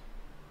lasers.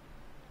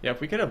 Yeah,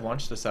 if we could have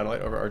launched a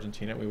satellite over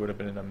Argentina, we would have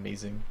been in an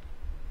amazing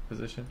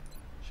position.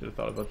 Should have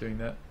thought about doing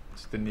that.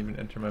 Just didn't even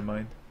enter my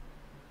mind.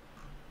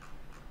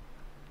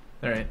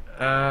 Alright.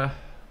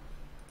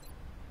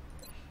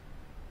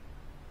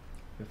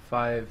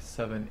 5,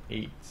 7,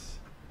 8.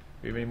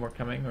 Do we have any more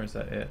coming, or is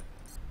that it?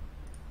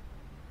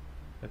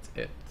 That's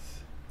it.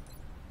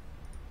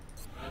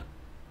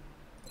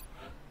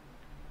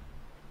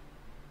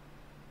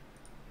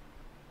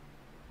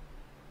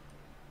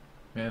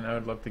 Man, I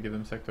would love to give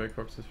them sectoid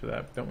corpses for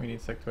that. Don't we need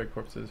sectoid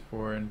corpses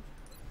for need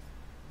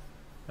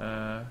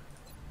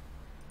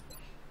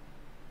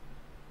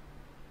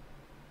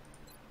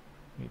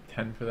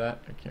 10 for that.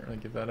 I can't really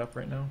give that up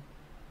right now.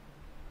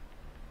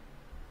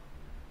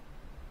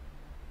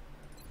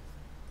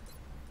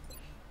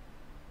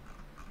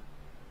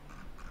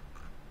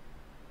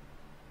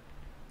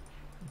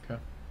 Okay.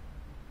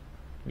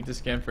 We just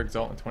scan for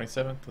Exalt on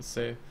 27th. Let's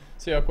save.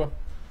 See Aqua.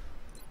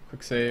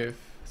 Quick save.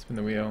 Spin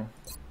the wheel.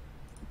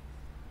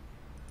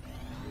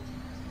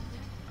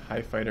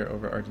 High fighter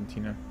over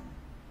Argentina.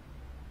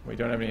 We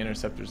don't have any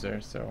interceptors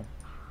there, so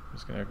I'm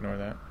just gonna ignore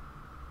that.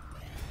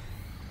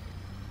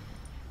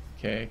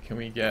 Okay, can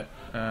we get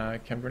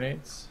chem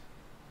grenades?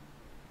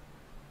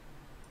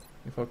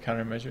 UFO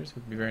countermeasures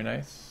would be very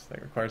nice.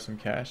 That requires some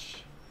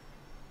cash.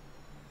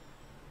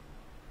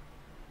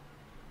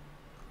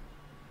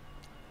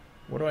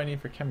 What do I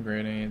need for chem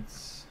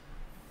grenades?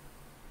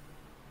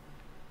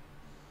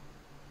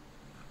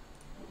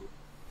 Do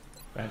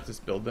I have to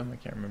just build them? I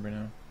can't remember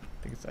now.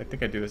 I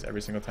think I do this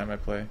every single time I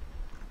play.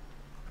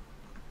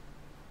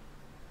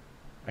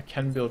 I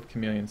can build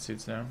chameleon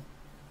suits now.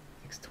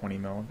 Takes 20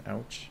 mil.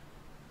 Ouch.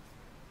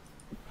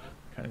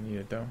 Kind of need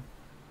it though.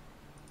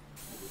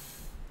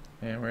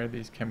 And where are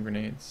these chem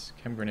grenades?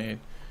 Chem grenade.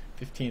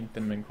 15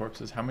 thin min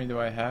corpses. How many do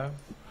I have?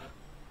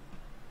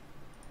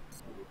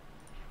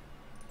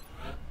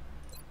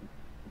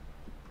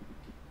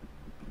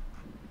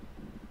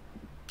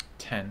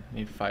 10. I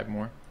need 5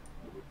 more.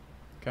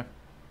 Okay.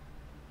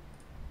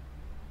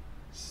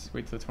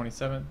 Wait till the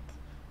 27th.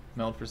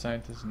 Meld for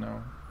scientists?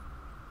 No.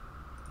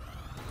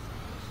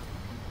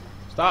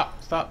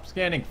 Stop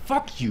scanning.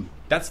 Fuck you.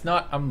 That's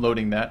not, I'm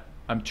loading that.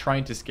 I'm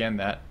trying to scan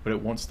that, but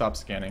it won't stop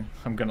scanning.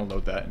 I'm gonna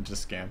load that and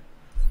just scan.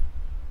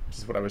 Which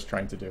is what I was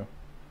trying to do.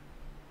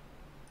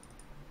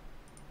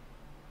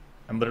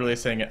 I'm literally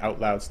saying it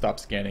out loud, stop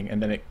scanning,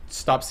 and then it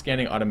stops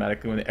scanning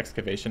automatically when the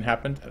excavation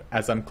happened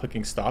as I'm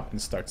clicking stop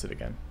and starts it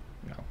again.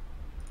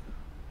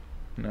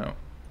 No.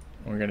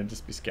 We're gonna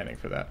just be scanning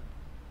for that.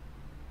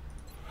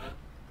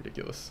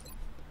 Ridiculous.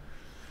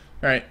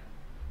 Alright.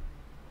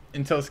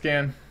 Intel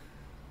scan.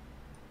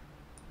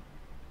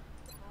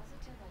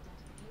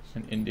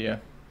 In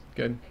India.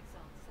 Good.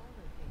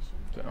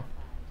 So.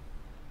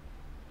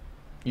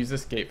 Use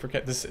escape for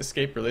this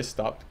escape really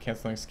stopped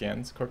canceling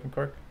scans, Cork and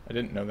Cork. I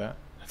didn't know that.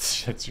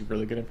 That's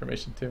really good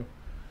information too.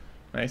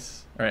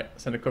 Nice. Alright,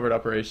 send a covert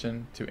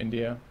operation to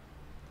India.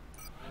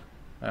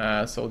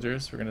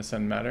 Soldiers, we're gonna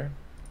send Matter,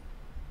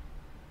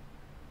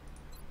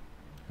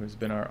 who's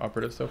been our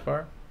operative so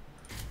far.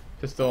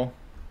 Pistol.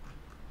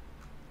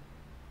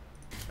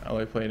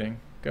 Alloy plating.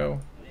 Go.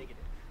 Negative.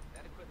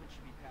 That equipment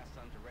should be passed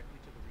on directly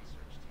to the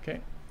research team.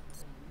 Okay.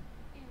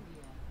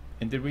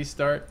 And did we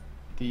start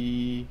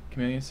the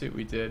chameleon suit?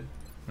 We did.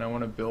 And I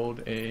want to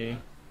build a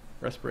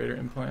respirator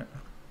implant.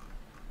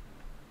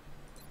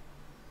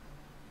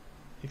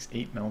 Takes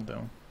 8 mil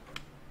though.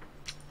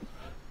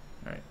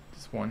 Alright,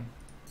 just one.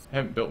 I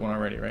haven't built one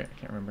already, right? I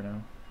can't remember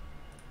now.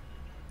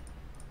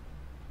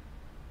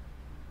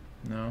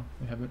 No,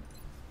 we haven't.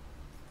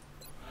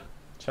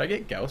 Should I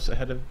get Gauss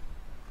ahead of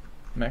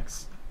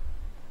mechs?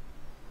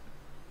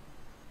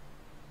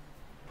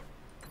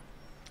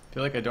 I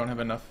feel like I don't have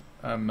enough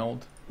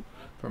meld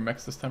for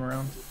mechs this time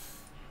around.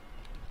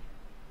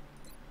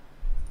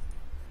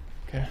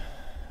 Okay.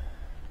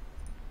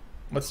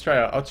 Let's try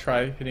out. I'll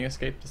try hitting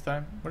escape this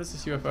time. What is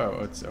this UFO?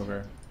 Oh, it's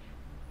over.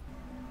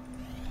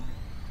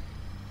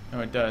 Oh,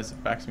 it does.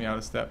 It backs me out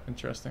a step.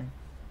 Interesting.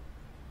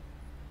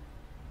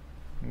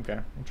 Okay,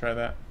 we'll try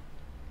that.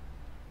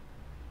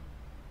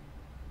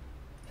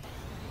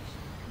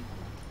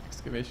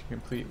 Excavation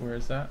complete. Where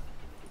is that?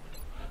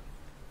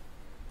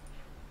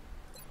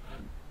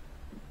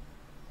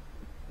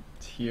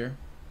 It's here.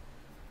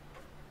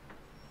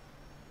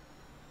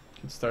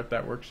 Can start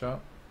that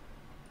workshop.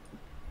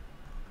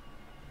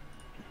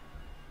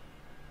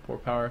 4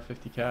 power,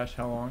 50 cash.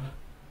 How long?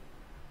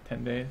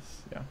 10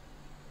 days. Yeah.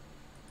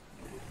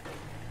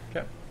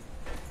 Okay.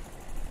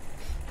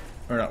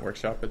 Or not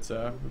workshop. It's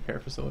a repair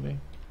facility.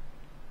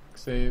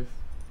 Save.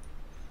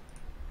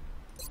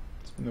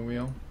 Spin the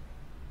wheel.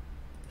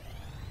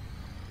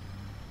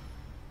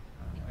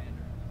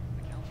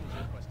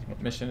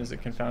 What mission is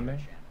it confounding?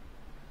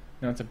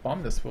 No, it's a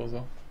bomb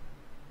disposal.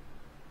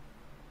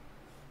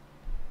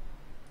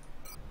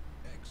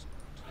 Excellent.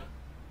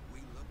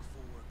 We look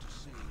forward to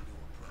seeing your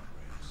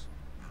progress.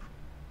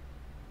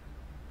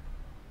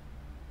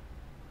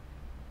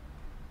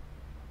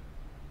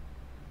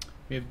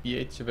 We have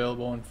BH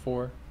available in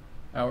 4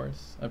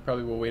 hours. I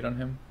probably will wait on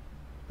him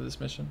for this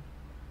mission.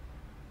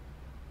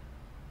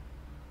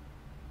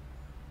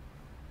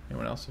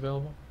 Anyone else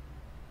available?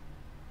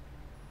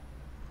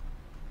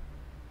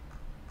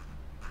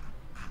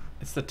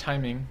 It's the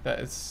timing that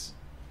is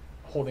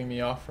holding me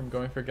off from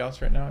going for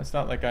Gauss right now. It's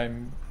not like I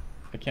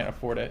can't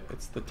afford it.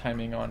 It's the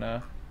timing on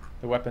the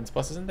weapons.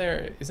 Plus, isn't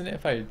it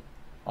if I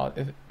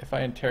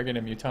interrogate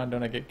a muton,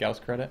 don't I get Gauss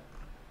credit?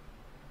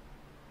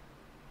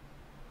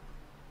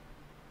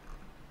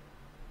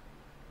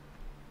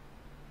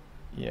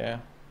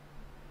 Yeah.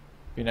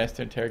 Be nice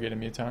to interrogate a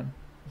muton.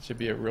 It should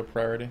be a real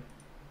priority.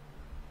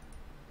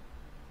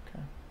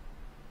 Okay.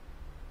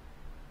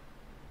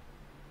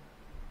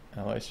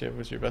 Ally Shiv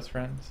was your best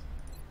friend?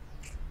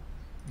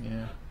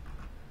 Yeah.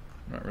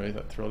 I'm not really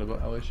that thrilled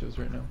about ally shivs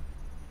right now.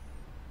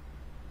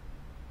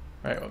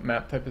 Alright, what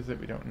map type is it?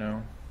 We don't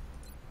know.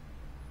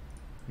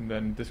 And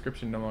then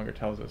description no longer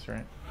tells us,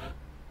 right?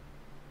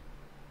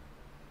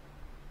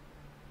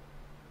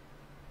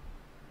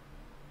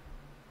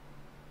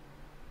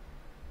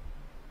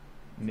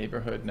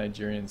 Neighborhood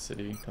Nigerian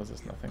city tells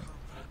us nothing.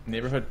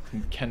 Neighborhood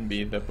can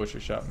be the butcher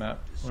shop map,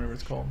 whatever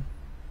it's called.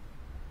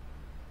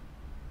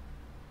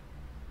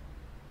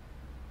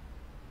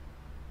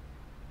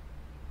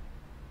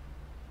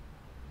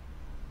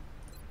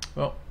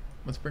 Well,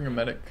 let's bring a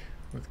medic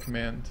with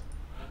command.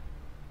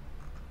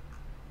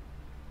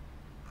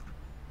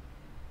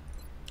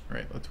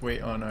 Alright, let's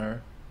wait on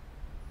our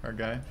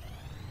guy.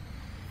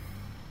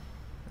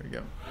 There we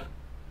go.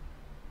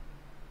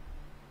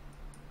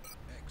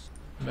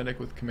 Excellent. Medic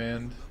with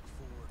command. Look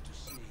forward to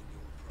seeing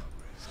your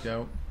progress.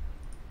 Scout.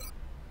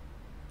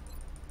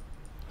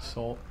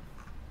 Assault.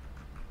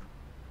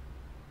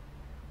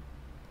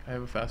 I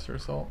have a faster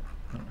assault.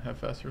 I don't have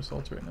faster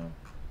assaults right now.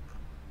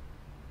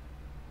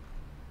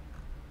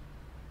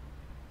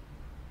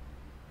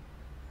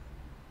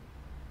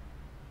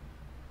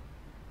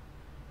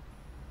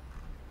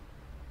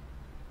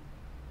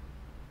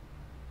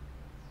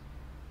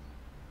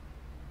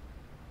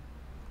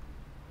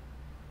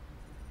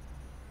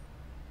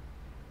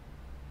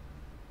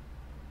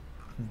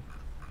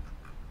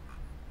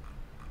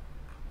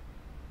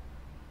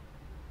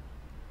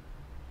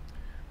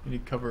 We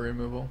need cover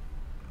removal.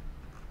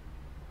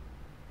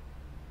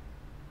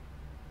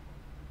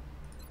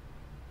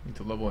 Need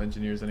to level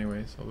engineers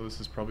anyways, although this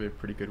is probably a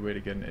pretty good way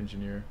to get an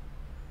engineer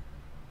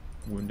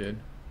wounded.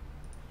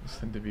 These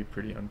tend to be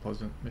pretty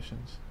unpleasant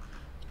missions.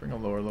 Let's bring a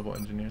lower level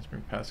engineer. Let's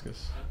bring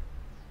Pascus.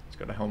 He's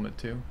got a helmet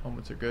too.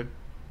 Helmets are good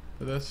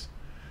for this.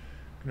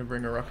 Gonna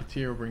bring a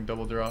Rocketeer. We'll bring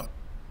double drop.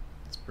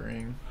 Let's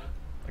bring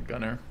a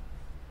gunner.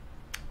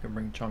 Gonna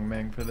bring Chong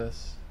Meng for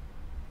this.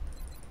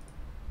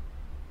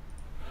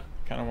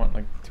 Kind of want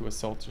like 2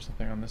 assaults or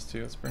something on this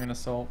too. Let's bring an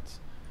assault.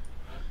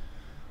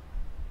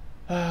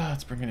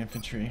 Let's bring an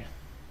infantry.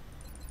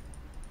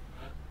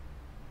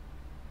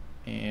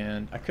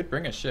 And I could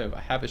bring a Shiv. I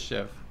have a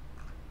Shiv.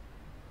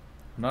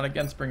 I'm not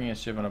against bringing a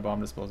Shiv on a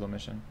bomb disposal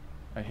mission.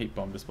 I hate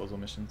bomb disposal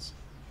missions.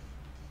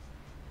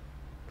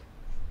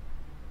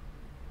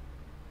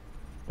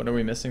 What are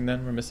we missing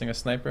then? We're missing a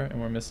sniper and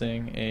we're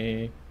missing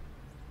a...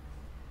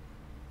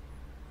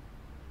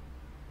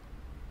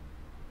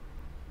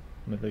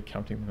 I'm literally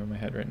counting them in my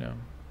head right now.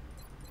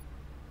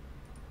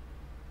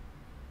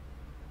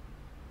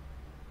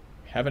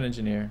 We have an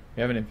engineer.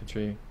 We have an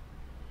infantry.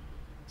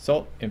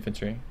 Assault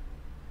infantry.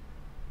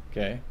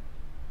 Okay.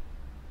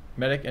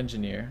 Medic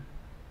engineer.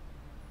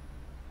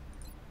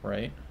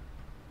 Right.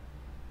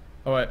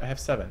 Oh, I have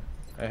 7.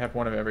 I have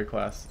 1 of every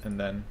class and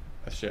then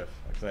a Shiv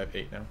because I have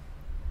 8 now.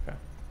 Okay.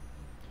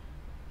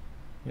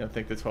 You don't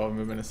think the 12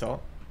 movement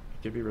assault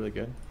could be really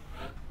good?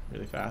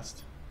 Really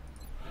fast?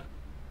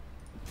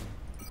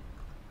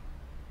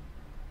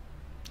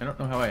 I don't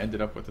know how I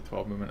ended up with the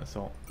 12 movement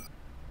assault.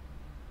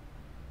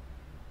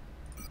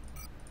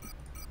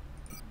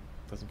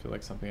 Doesn't feel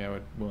like something I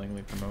would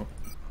willingly promote.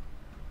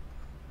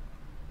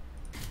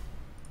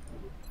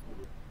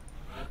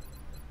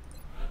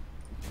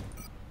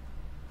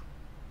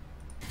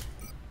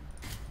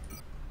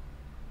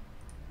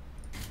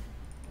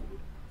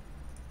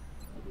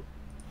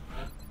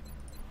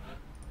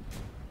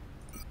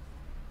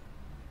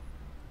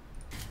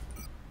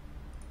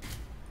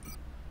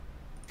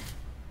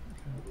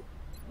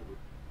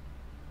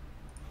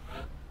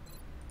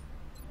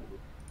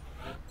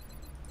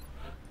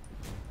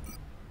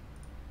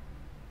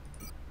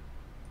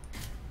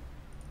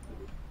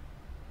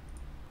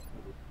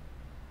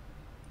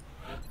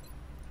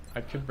 I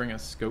could bring a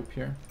scope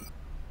here.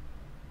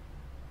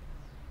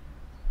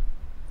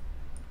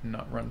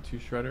 Not run 2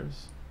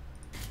 shredders.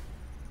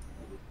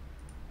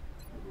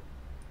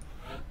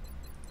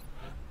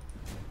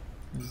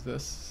 Use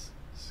this.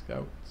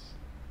 Scouts.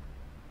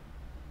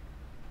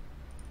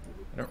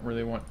 I don't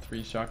really want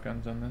 3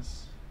 shotguns on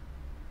this.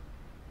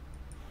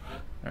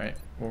 Alright,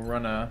 we'll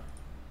run a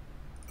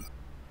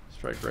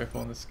strike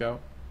rifle on the scout.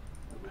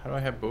 How do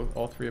I have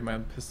all 3 of my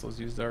pistols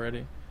used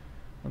already?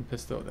 1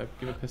 pistol. Did I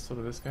give a pistol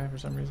to this guy for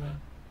some reason?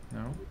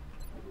 No.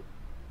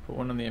 Put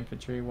 1 on the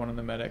infantry, 1 on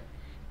the medic.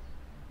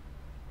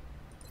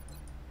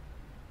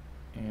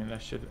 And I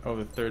should... Oh,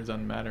 the 3rd's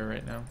on matter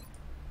right now.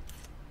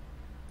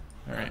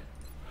 Alright.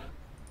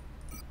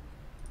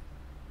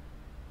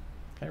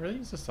 Can I really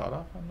use the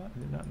sawed-off on that? I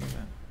did not know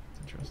that. It's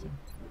interesting.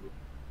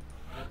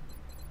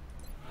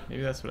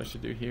 Maybe that's what I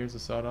should do here is a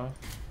sawed-off.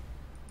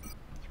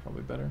 It's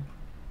probably better.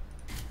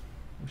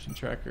 Motion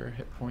tracker,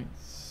 hit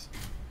points.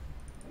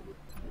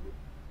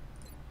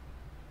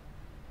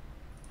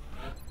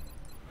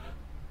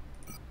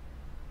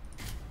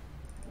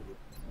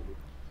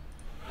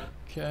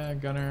 Okay,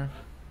 gunner.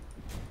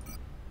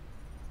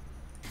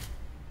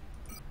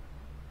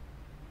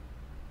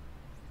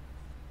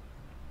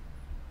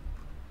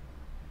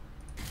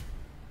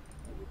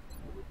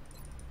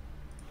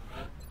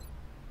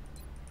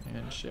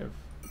 And Shiv.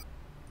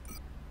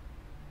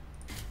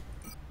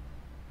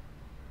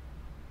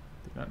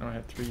 Did not know I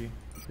had three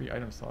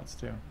item slots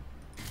too.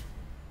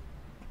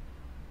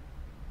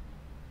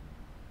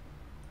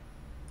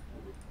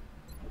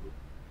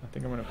 I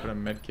think I'm gonna put a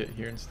med kit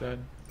here instead.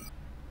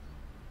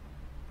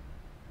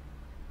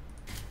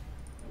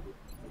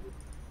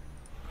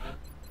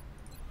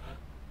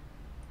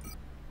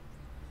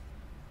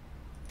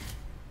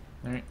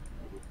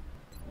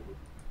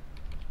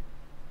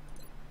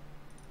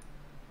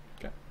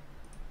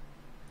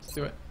 Let's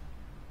do it.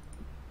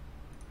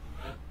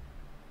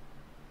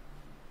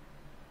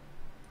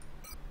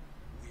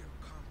 We are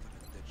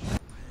confident that you will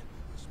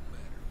handle this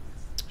matter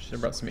with Should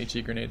have brought some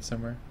HE grenades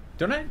somewhere.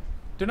 Don't I?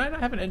 Did I not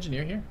have an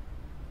engineer here?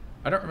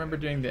 I don't remember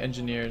doing the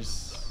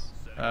engineers.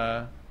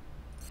 I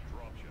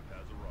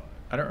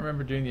don't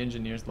remember doing the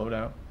engineers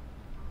loadout.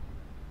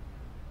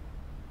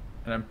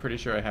 And I'm pretty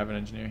sure I have an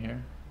engineer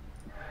here.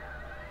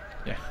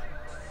 Yeah.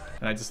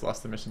 And I just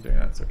lost the mission doing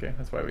that. It's okay.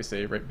 That's why we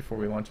say right before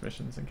we launch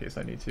missions in case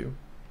I need to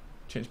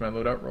change my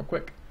loadout real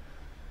quick.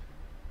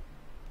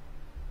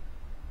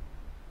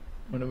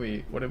 What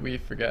did we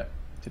forget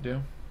to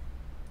do?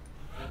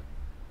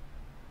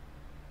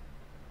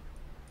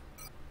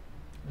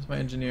 Where's my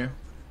engineer?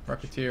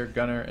 Rocketeer,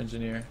 gunner,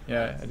 engineer.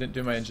 Yeah, I didn't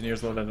do my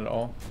engineers loadout at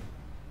all.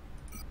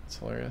 It's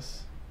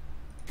hilarious.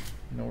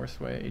 No worse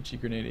way. HE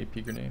grenade,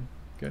 AP grenade.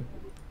 Good.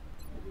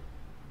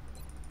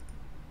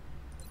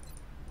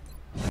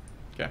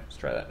 Okay, let's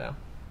try that now.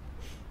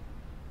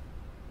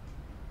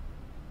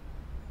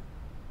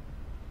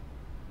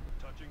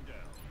 Touching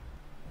down.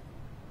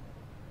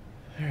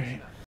 Alright.